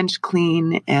of my bench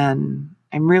clean, and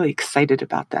I'm really excited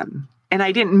about them. and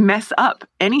I didn't mess up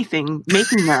anything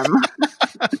making them.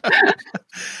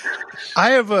 I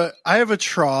have a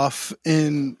trough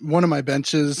in one of my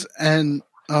benches, and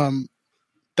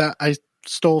that I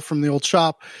stole from the old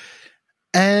shop,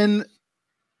 and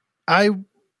I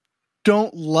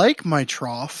don't like my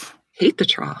trough. Hate the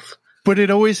trough. But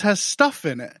it always has stuff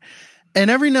in it. And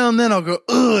every now and then I'll go,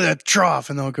 oh, that trough.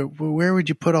 And they'll go, well, where would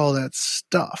you put all that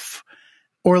stuff?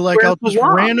 Or like Where's I'll just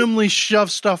randomly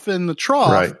shove stuff in the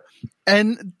trough. Right.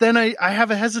 And then I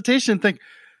have a hesitation and think,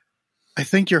 I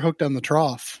think you're hooked on the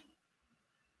trough.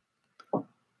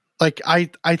 Like I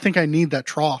think I need that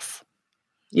trough.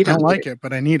 You don't like it,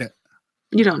 but I need it.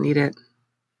 You don't need it.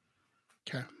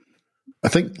 Okay. I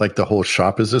think like the whole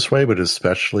shop is this way, but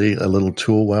especially a little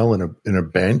tool well in a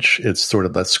bench. It's sort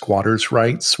of that squatter's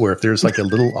rights, where if there's like a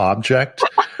little object,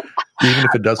 even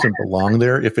if it doesn't belong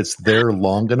there, if it's there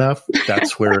long enough,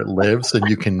 that's where it lives, and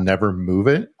you can never move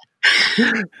it.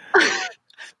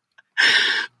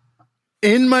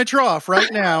 In my trough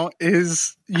right now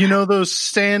is, those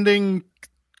standing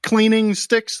cleaning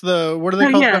sticks. What are they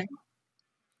called? Yeah.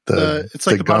 It's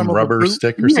like the gum bottom rubber of a boot.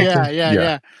 stick or something.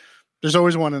 Yeah. There's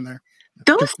always one in there.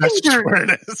 Those things are where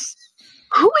it is.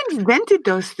 Who invented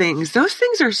those things? Those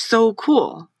things are so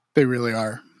cool. They really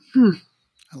are.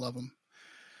 I love them.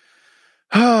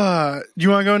 Do you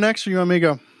want to go next, or you want me to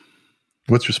go?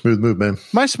 What's your smooth move, man?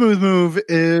 My smooth move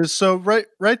is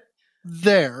right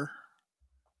there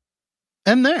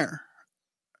and there.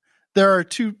 There are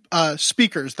two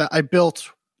speakers that I built.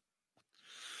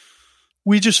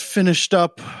 We just finished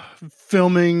up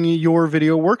filming your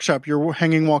video workshop, your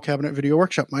hanging wall cabinet video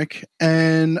workshop, Mike.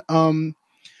 And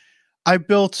I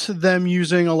built them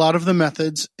using a lot of the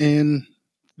methods in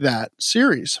that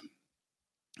series.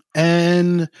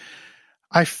 And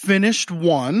I finished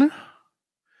one,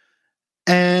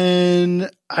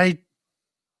 and I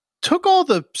took all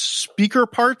the speaker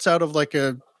parts out of like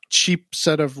a cheap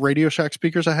set of Radio Shack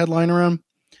speakers I had lying around.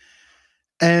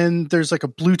 And there's like a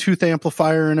Bluetooth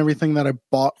amplifier and everything that I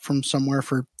bought from somewhere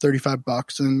for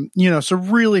 $35. And, so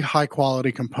really high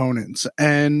quality components.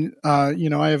 And, I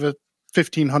have a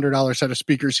 $1,500 set of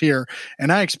speakers here,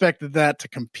 and I expected that to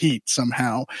compete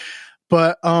somehow.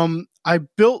 But I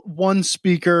built one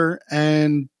speaker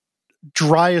and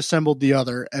dry assembled the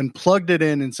other and plugged it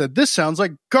in and said, this sounds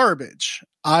like garbage.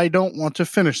 I don't want to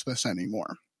finish this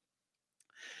anymore.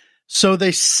 So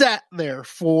they sat there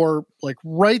for like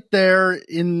right there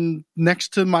in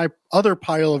next to my other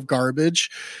pile of garbage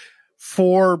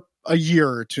for a year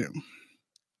or two.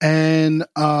 And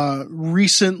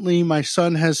recently my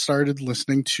son has started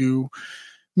listening to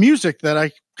music that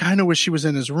I kind of wish he was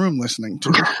in his room listening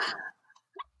to.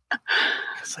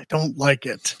 Because I don't like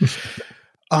it.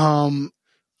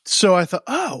 So I thought,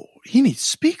 oh, he needs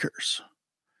speakers.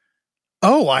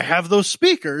 Oh, I have those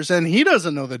speakers and he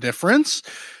doesn't know the difference.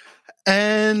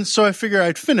 And so I figured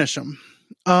I'd finish them.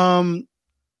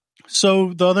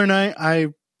 So the other night I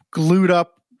glued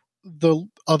up the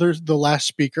last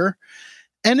speaker,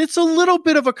 and it's a little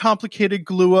bit of a complicated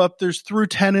glue up. There's through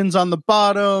tenons on the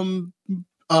bottom,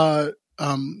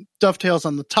 dovetails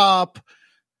on the top,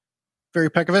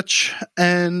 very Pekovich.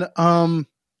 And,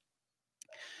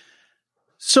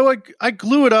 so I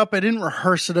glue it up. I didn't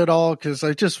rehearse it at all because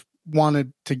I just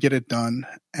wanted to get it done.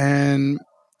 And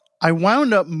I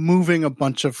wound up moving a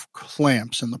bunch of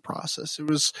clamps in the process.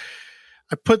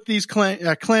 I put these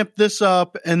I clamped this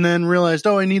up and then realized,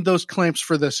 I need those clamps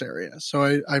for this area.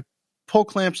 So I pull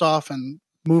clamps off and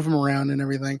move them around and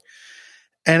everything.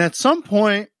 And at some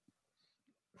point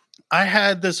I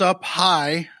had this up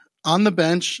high on the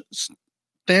bench,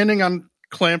 standing on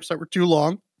clamps that were too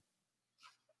long.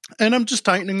 And I'm just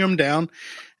tightening them down,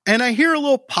 and I hear a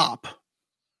little pop.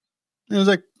 And I was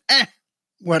like,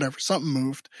 whatever, something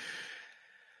moved.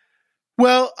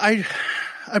 Well, I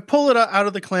pull it out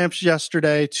of the clamps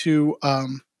yesterday to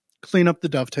clean up the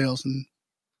dovetails and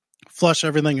flush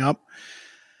everything up.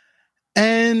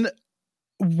 And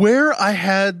where I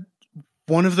had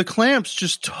one of the clamps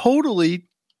just totally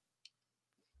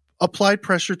applied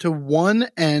pressure to one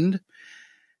end,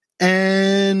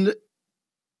 and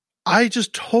I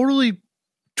just totally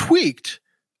tweaked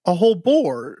a whole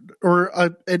board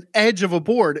or an edge of a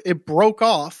board. It broke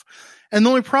off. And the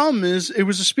only problem is it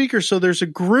was a speaker. So there's a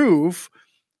groove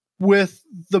with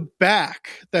the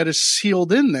back that is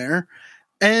sealed in there.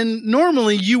 And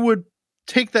normally you would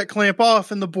take that clamp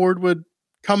off and the board would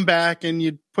come back and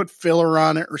you'd put filler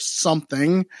on it or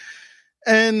something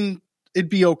and it'd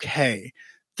be okay.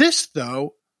 This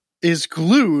though is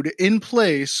glued in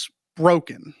place,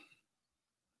 broken.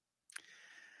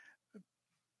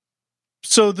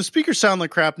 So the speakers sound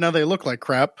like crap. Now they look like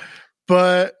crap,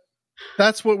 but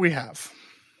That's what we have.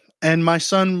 And my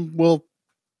son will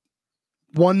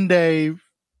one day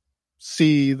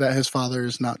see that his father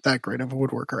is not that great of a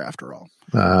woodworker after all.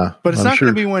 But it's not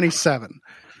going to be when he's 7.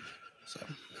 So.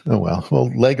 Oh, well.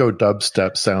 Well, Lego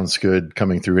dubstep sounds good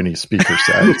coming through any speaker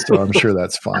set, so I'm sure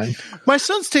that's fine. My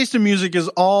son's taste in music is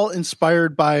all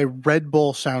inspired by Red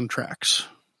Bull soundtracks.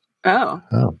 Oh.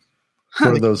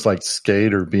 One of those like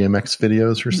skate or BMX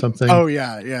videos or something? Oh,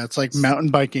 yeah. Yeah. It's like mountain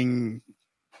biking.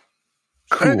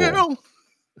 Cool.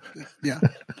 Yeah.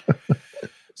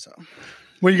 So,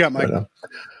 what do you got, Mike?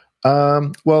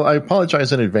 Well, I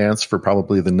apologize in advance for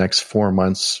probably the next 4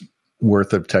 months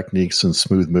worth of techniques and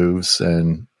smooth moves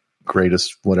and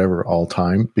greatest whatever all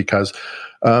time, because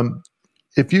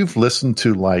if you've listened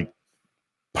to like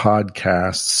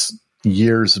podcasts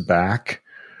years back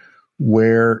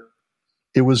where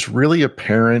it was really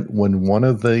apparent when one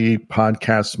of the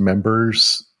podcast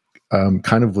members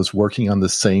kind of was working on the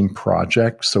same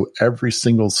project, so every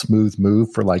single smooth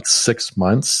move for like 6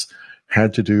 months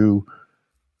had to do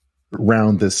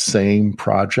around this same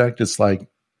project. It's like,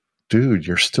 dude,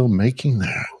 you're still making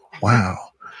that. Wow.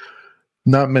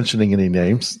 Not mentioning any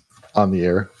names on the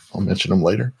air. I'll mention them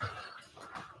later.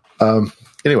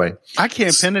 Anyway. I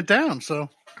can't pin it down, so.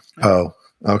 Oh,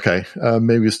 okay.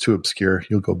 Maybe it's too obscure.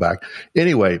 You'll go back.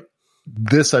 Anyway,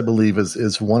 this, I believe,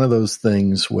 is one of those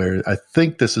things where I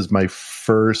think this is my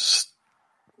first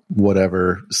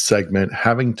whatever segment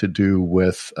having to do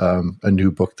with a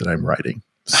new book that I'm writing.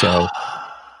 So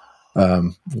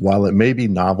while it may be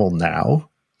novel now,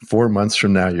 4 months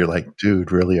from now, you're like,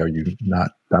 dude, really, are you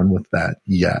not done with that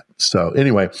yet? So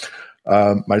anyway,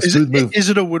 my smooth move. Is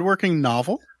it a woodworking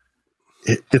novel?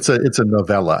 It's a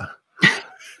novella.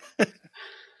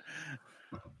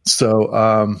 So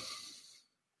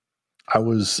I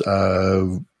was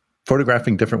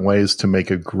photographing different ways to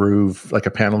make a groove, like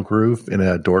a panel groove in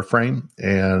a door frame.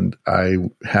 And I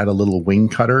had a little wing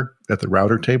cutter at the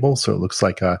router table. So it looks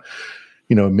like a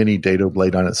mini dado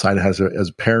blade on its side. It has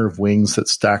a pair of wings that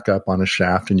stack up on a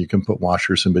shaft, and you can put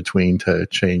washers in between to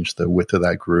change the width of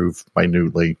that groove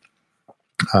minutely.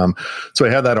 So I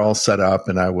had that all set up,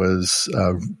 and I was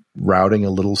routing a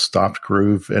little stopped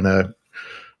groove in a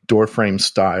door frame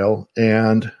style.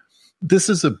 And this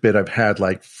is a bit I've had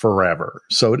like forever.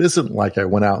 So it isn't like I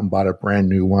went out and bought a brand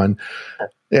new one.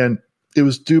 And it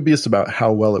was dubious about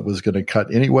how well it was going to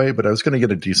cut anyway, but I was going to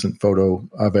get a decent photo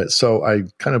of it. So I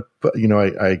kind of put,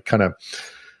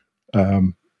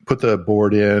 put the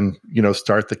board in,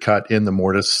 start the cut in the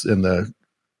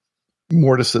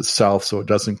mortise itself so it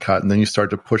doesn't cut. And then you start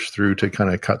to push through to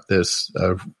kind of cut this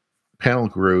panel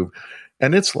groove.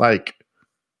 And it's like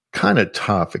kind of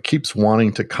tough. It keeps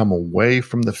wanting to come away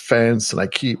from the fence, and I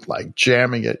keep like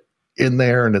jamming it in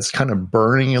there, and it's kind of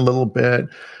burning a little bit.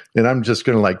 And I'm just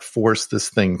going to like force this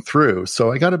thing through. So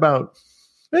I got about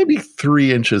maybe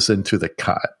 3 inches into the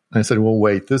cut. And I said, well,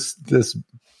 wait, this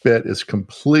bit is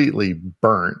completely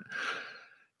burnt.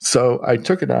 So I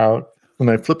took it out and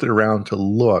I flipped it around to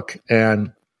look,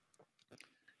 and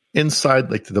inside,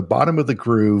 like to the bottom of the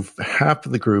groove, half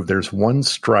of the groove, there's one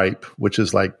stripe, which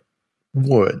is like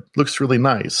wood. Looks really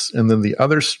nice. And then the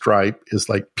other stripe is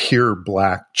like pure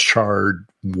black charred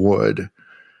wood.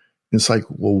 It's like,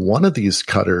 well, one of these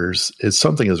cutters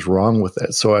something is wrong with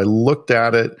it. So I looked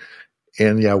at it,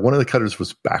 and yeah, one of the cutters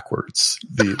was backwards.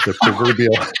 The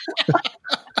proverbial.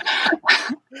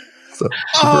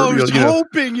 I was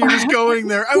hoping he was going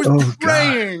there. I was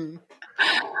praying.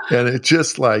 God. And it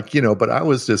just like, but I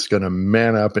was just going to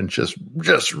man up and just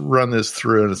run this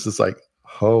through. And it's just like,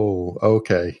 oh,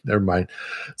 okay, never mind.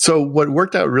 So what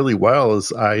worked out really well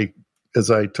is as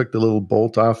I took the little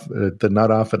bolt off, the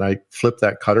nut off, and I flipped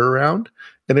that cutter around,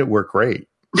 and it worked great.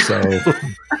 So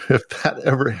if that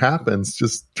ever happens,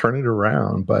 just turn it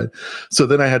around. But so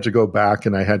then I had to go back,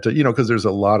 and I had to, because there's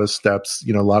a lot of steps,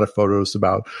 a lot of photos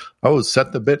about,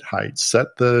 set the bit height,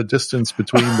 set the distance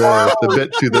between the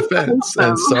bit to the fence.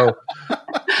 And so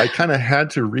I kind of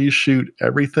had to reshoot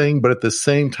everything. But at the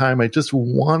same time, I just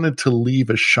wanted to leave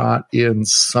a shot in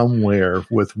somewhere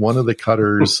with one of the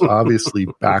cutters, obviously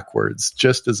backwards,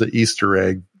 just as an Easter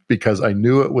egg, because I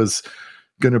knew it was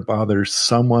going to bother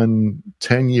someone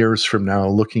 10 years from now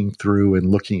looking through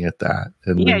and looking at that.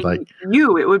 And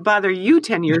it would bother you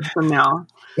 10 years from now.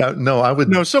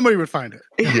 No, somebody would find it.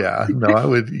 Yeah, no, I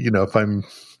would,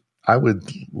 I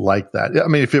would like that. I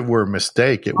mean, if it were a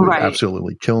mistake, it would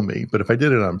absolutely kill me. But if I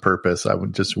did it on purpose, I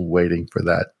would just waiting for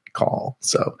that call.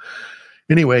 So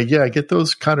anyway, yeah, get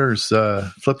those cutters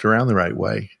flipped around the right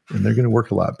way, and they're going to work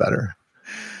a lot better.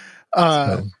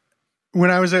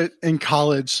 When I was in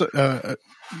college,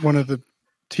 one of the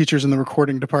teachers in the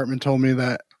recording department told me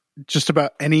that just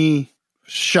about any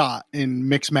shot in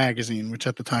Mix Magazine, which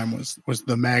at the time was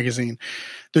the magazine,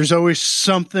 there's always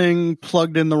something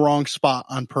plugged in the wrong spot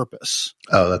on purpose.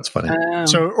 Oh, that's funny.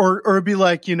 So, or it'd be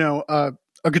like, a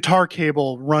guitar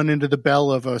cable run into the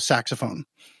bell of a saxophone.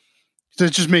 So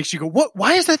it just makes you go, what?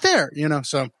 Why is that there?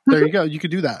 So there you go. You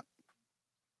could do that.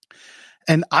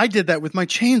 And I did that with my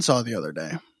chainsaw the other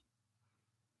day.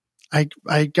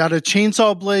 I got a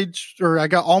chainsaw blade, or I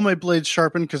got all my blades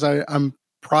sharpened because I'm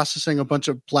processing a bunch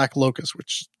of black locust,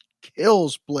 which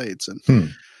kills blades.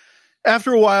 And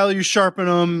after a while, you sharpen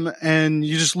them and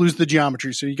you just lose the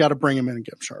geometry. So you got to bring them in and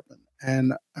get them sharpened.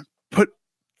 And I put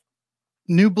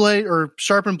new blade or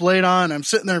sharpened blade on. I'm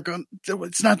sitting there going,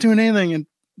 it's not doing anything. And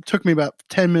it took me about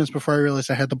 10 minutes before I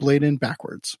realized I had the blade in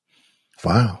backwards.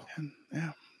 Wow. And, yeah.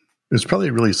 It was probably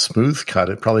a really smooth cut.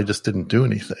 It probably just didn't do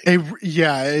anything.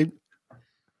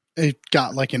 It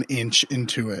got like an inch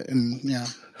into it. And yeah.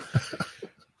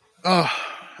 Oh,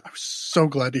 I was so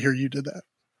glad to hear you did that.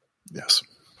 Yes.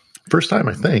 First time,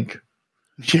 I think.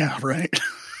 Yeah, right.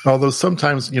 Although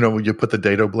sometimes, when you put the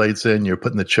dado blades in, you're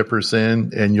putting the chippers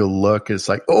in, and you'll look, it's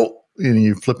like, oh, and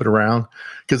you flip it around.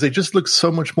 Because they just look so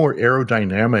much more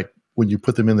aerodynamic when you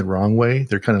put them in the wrong way.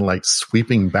 They're kind of like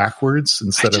sweeping backwards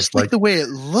instead of like the way it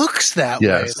looks that way.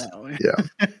 That way.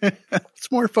 Yeah.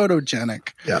 It's more photogenic.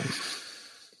 Yeah.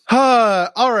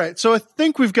 All right. So I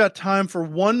think we've got time for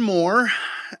one more.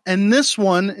 And this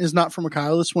one is not from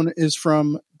Kyle. This one is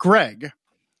from Greg.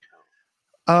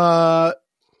 I'll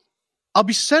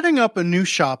be setting up a new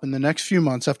shop in the next few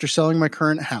months after selling my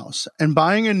current house and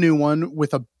buying a new one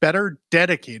with a better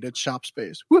dedicated shop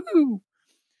space. Woohoo!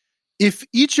 If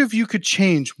each of you could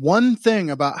change one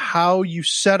thing about how you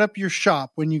set up your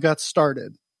shop when you got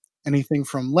started, anything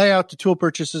from layout to tool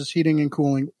purchases, heating and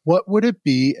cooling, what would it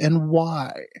be and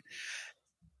why?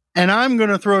 And I'm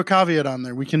going to throw a caveat on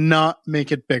there. We cannot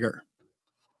make it bigger.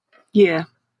 Yeah.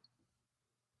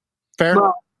 Fair?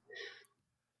 Well,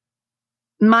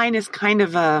 mine is kind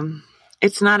of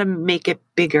it's not a make it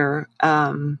bigger.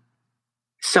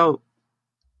 So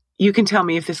you can tell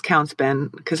me if this counts,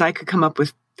 Ben, because I could come up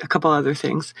with a couple other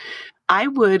things. I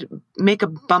would make a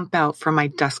bump out for my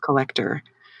dust collector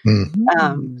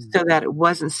so that it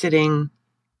wasn't sitting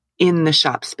in the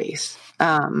shop space.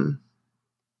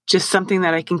 Just something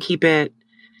that I can keep it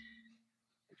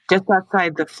just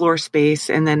outside the floor space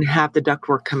and then have the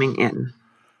ductwork coming in.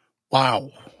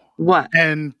 Wow. What?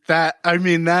 And that's,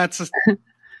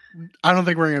 I don't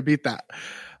think we're going to beat that.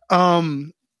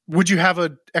 Would you have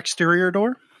an exterior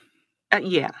door?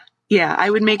 Yeah. I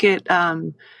would make it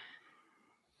so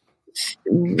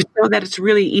that it's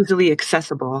really easily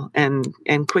accessible and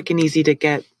quick and easy to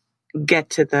get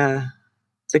to the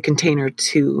container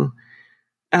to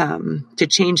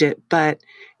change it. But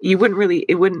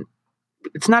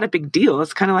it's not a big deal.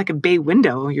 It's kind of like a bay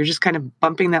window. You're just kind of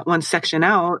bumping that one section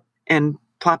out and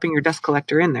plopping your dust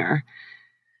collector in there.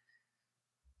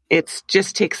 It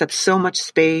just takes up so much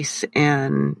space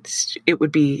and it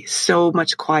would be so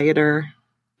much quieter.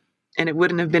 And it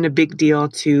wouldn't have been a big deal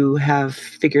to have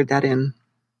figured that in.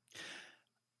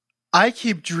 I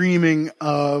keep dreaming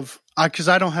of, because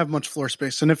I don't have much floor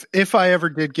space. And if I ever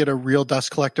did get a real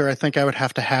dust collector, I think I would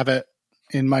have to have it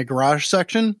in my garage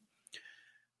section.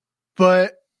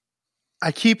 But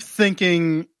I keep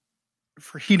thinking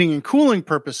for heating and cooling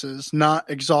purposes, not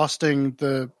exhausting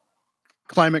the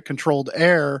climate controlled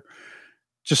air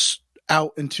just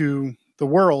out into the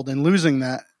world and losing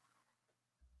that.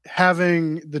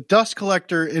 Having the dust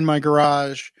collector in my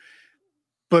garage,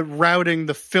 but routing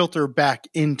the filter back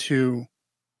into,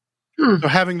 so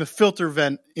having the filter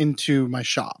vent into my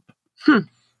shop. Right.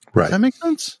 Does that make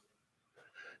sense?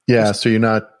 Yeah. So you're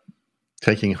not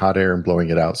taking hot air and blowing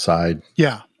it outside.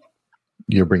 Yeah.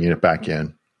 You're bringing it back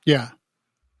in. Yeah.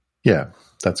 Yeah.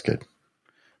 That's good.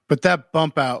 But that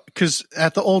bump out, because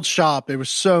at the old shop, it was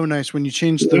so nice when you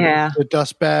changed the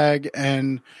dust bag,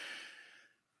 and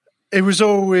it was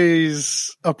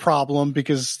always a problem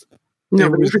because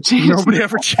nobody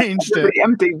ever changed it.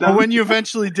 Emptied them. But when you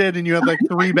eventually did, and you had like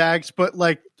 3 bags, but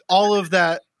like all of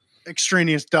that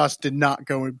extraneous dust did not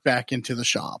go back into the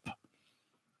shop.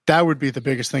 That would be the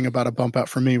biggest thing about a bump out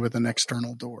for me with an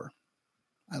external door.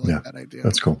 I like that idea.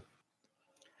 That's cool.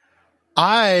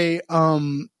 I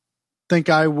think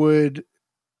I would,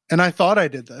 and I thought I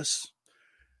did this,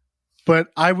 but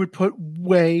I would put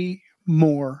way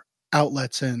more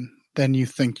outlets in than you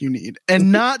think you need.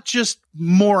 And not just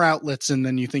more outlets in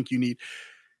than you think you need.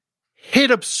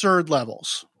 Hit absurd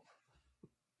levels.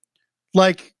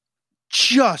 Like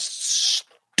just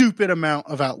stupid amount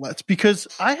of outlets, because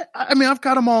I mean, I've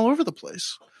got them all over the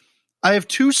place. I have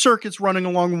 2 circuits running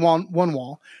along one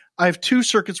wall. I have 2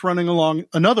 circuits running along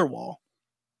another wall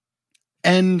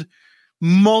and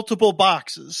multiple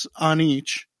boxes on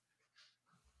each,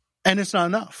 and it's not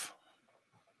enough.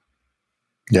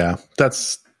 Yeah,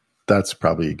 that's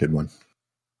probably a good one.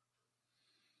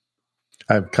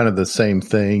 I have kind of the same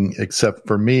thing, except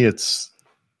for me, it's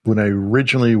when I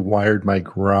originally wired my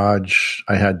garage,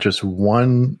 I had just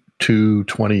one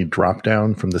 220 drop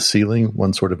down from the ceiling,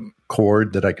 one sort of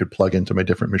cord that I could plug into my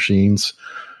different machines.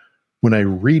 When I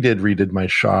redid my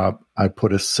shop, I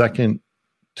put a second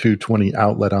 220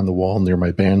 outlet on the wall near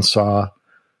my bandsaw.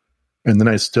 And then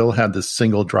I still had this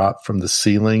single drop from the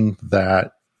ceiling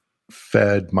that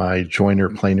fed my joiner,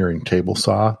 planer, and table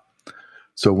saw.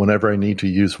 So whenever I need to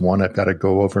use one, I've got to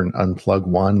go over and unplug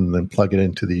one and then plug it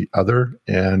into the other.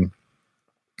 And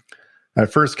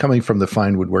at first, coming from the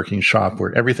fine woodworking shop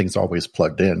where everything's always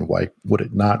plugged in, why would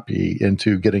it not be,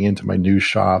 into getting into my new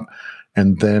shop?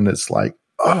 And then it's like,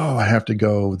 oh, I have to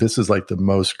go. This is like the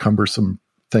most cumbersome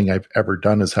thing I've ever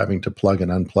done, is having to plug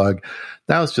and unplug.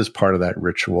 Now it's just part of that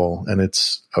ritual, and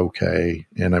it's okay.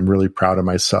 And I'm really proud of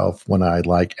myself when I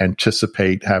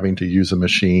anticipate having to use a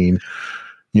machine,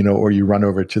 or you run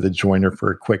over to the joiner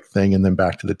for a quick thing and then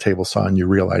back to the table saw and you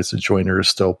realize the joiner is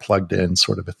still plugged in,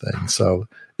 sort of a thing. So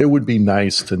it would be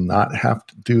nice to not have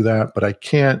to do that, but I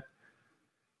can't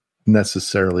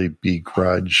necessarily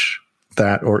begrudge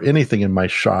that or anything in my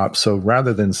shop. So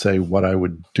rather than say what I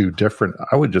would do different,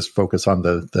 I would just focus on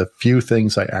the few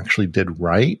things I actually did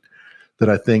right that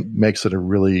I think makes it a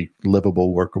really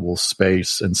livable, workable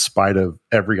space in spite of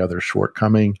every other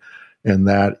shortcoming. And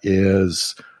that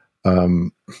is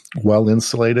well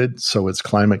insulated, so it's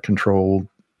climate controlled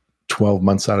 12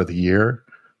 months out of the year.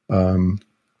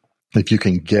 If you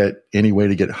can get any way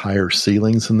to get higher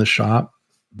ceilings in the shop,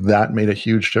 that made a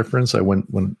huge difference. I went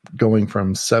when going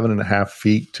from 7.5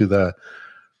 feet to the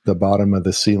bottom of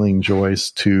the ceiling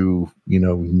joist to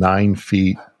 9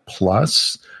 feet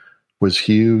plus was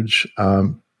huge.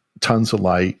 Tons of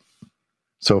light,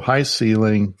 so high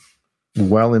ceiling,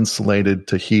 well insulated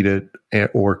to heat it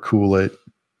or cool it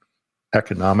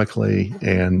economically,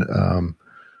 and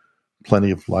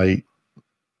plenty of light.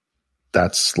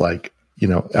 That's I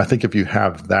think if you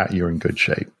have that, you're in good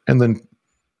shape. And then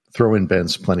throw in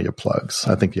Ben's plenty of plugs.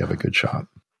 I think you have a good shop.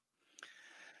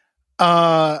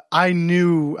 I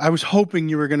was hoping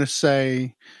you were going to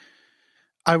say,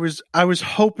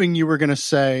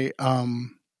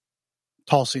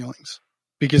 tall ceilings,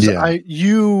 because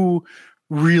you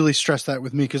really stressed that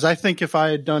with me. Cause I think if I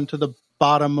had done to the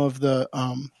bottom of the,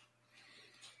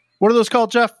 what are those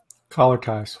called, Jeff? Collar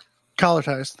ties. Collar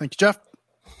ties. Thank you, Jeff.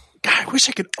 God, I wish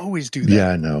I could always do that.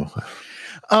 Yeah, I know.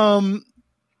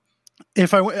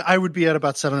 If I would be at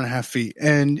about 7.5 feet,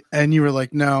 and you were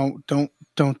like, no, don't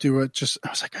do it. Just, I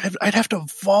was like, I'd have to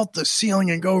vault the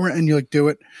ceiling and go around, and you're like, do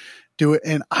it.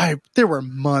 And there were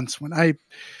months when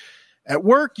at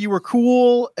work, you were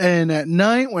cool. And at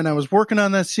night when I was working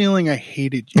on that ceiling, I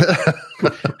hated you.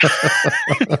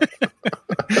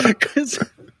 Cause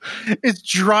it's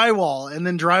drywall and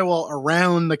then drywall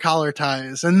around the collar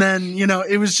ties. And then,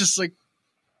 it was just like,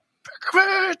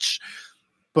 bitch.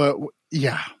 But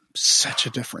yeah, such a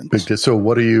difference. So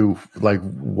what are you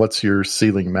what's your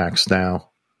ceiling max now?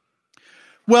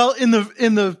 Well, in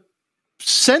the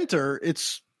center,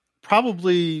 it's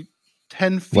probably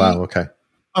 10 feet. Wow. Okay.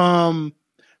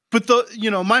 But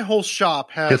my whole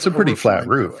shop has, it's a pretty flat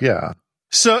roof. Yeah.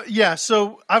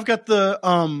 So I've got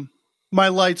the, my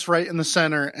lights right in the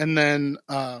center, and then,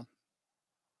 I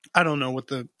don't know what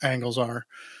the angles are,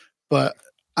 but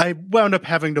I wound up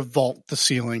having to vault the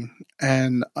ceiling,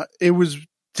 and it was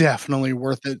definitely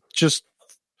worth it. Just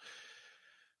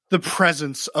the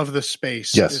presence of the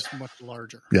space is much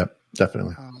larger. Yep,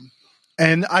 definitely.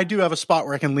 And I do have a spot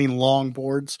where I can lean long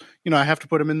boards. I have to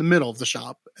put them in the middle of the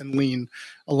shop and lean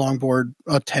a long board,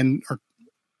 a 10 or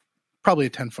probably a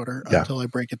 10-footer until I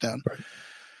break it down. Right.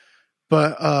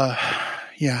 But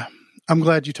I'm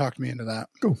glad you talked me into that.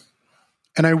 Cool.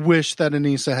 And I wish that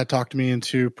Anissa had talked me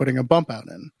into putting a bump out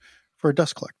in for a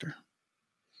dust collector.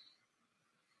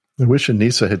 I wish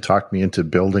Anissa had talked me into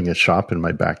building a shop in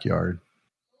my backyard.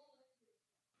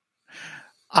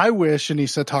 I wish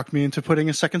Anissa talked me into putting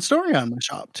a second story on my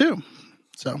shop too.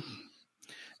 So,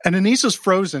 and Anissa's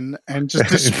frozen and just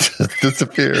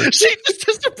disappeared. She just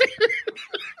disappeared.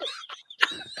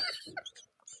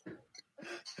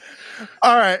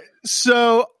 All right.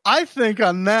 So I think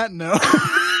on that note,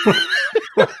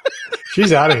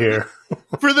 she's out of here.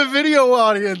 For the video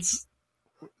audience,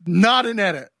 not an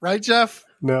edit, right, Jeff?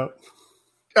 No.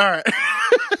 All right.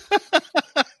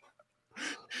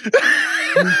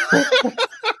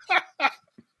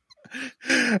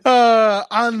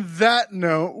 On that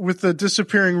note, with the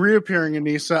disappearing, reappearing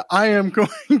Anissa, I am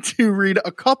going to read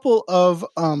a couple of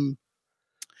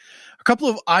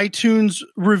iTunes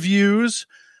reviews.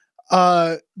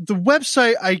 The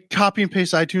website I copy and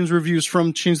paste iTunes reviews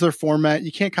from change their format.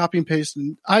 You can't copy and paste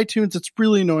in iTunes. It's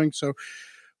really annoying. So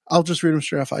I'll just read them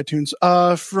straight off iTunes.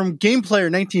 From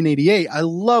Gameplayer 1988. I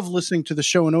love listening to the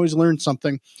show and always learn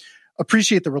something.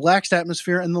 Appreciate the relaxed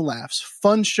atmosphere and the laughs.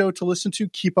 Fun show to listen to.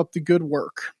 Keep up the good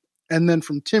work. And then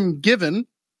from Tim Given.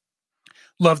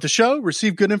 Love the show.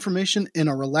 Receive good information in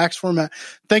a relaxed format.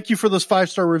 Thank you for those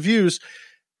 5-star reviews.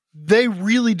 They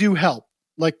really do help.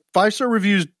 Like 5-star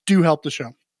reviews do help the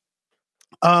show.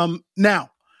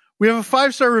 Now we have a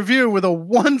 5-star review with a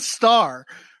 1 star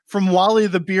from Wally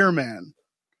the Beer Man.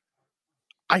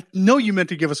 I know you meant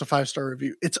to give us a 5-star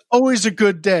review. It's always a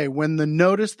good day when the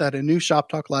notice that a new Shop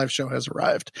Talk Live show has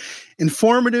arrived.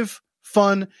 Informative,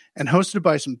 fun, and hosted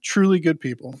by some truly good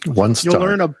people. 1 star. You'll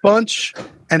learn a bunch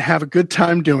and have a good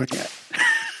time doing it.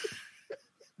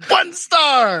 1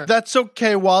 star. That's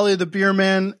okay, Wally the Beer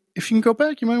Man. If you can go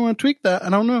back, you might want to tweak that. I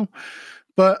don't know.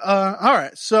 But all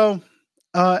right. So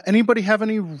anybody have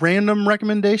any random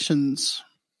recommendations?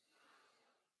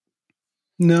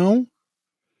 No?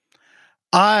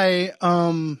 I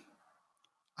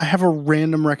have a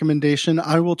random recommendation.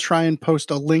 I will try and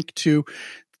post a link to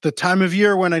the time of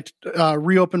year when I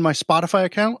reopen my Spotify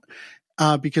account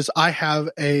because I have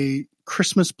a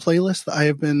Christmas playlist that I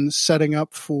have been setting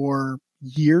up for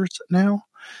years now,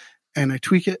 and I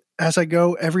tweak it as I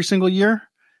go every single year.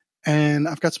 And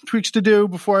I've got some tweaks to do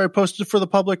before I post it for the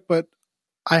public, but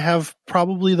I have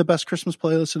probably the best Christmas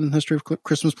playlist in the history of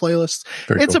Christmas playlists.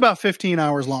 It's cool. About 15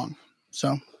 hours long.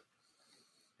 So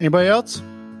anybody else?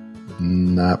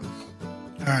 No.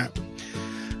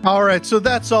 All right. So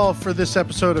that's all for this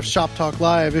episode of Shop Talk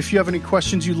Live. If you have any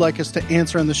questions you'd like us to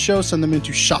answer on the show, send them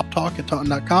into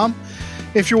shoptalk@taunton.com.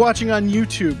 If you're watching on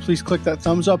YouTube, please click that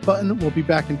thumbs up button. We'll be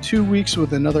back in 2 weeks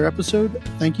with another episode.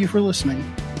 Thank you for listening.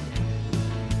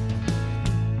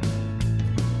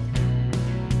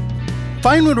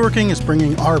 Fine Woodworking is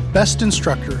bringing our best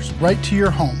instructors right to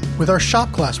your home with our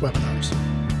shop class webinars.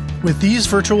 With these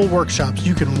virtual workshops,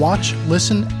 you can watch,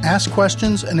 listen, ask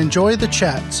questions, and enjoy the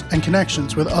chats and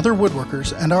connections with other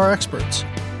woodworkers and our experts.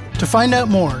 To find out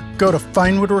more, go to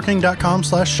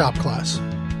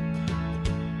finewoodworking.com/shopclass.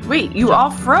 Wait, you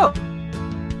all froze.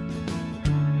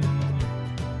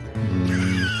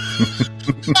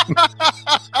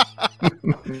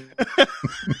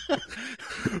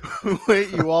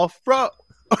 Wait, you all froze.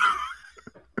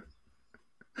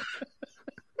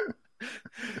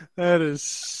 That is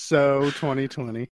so 2020.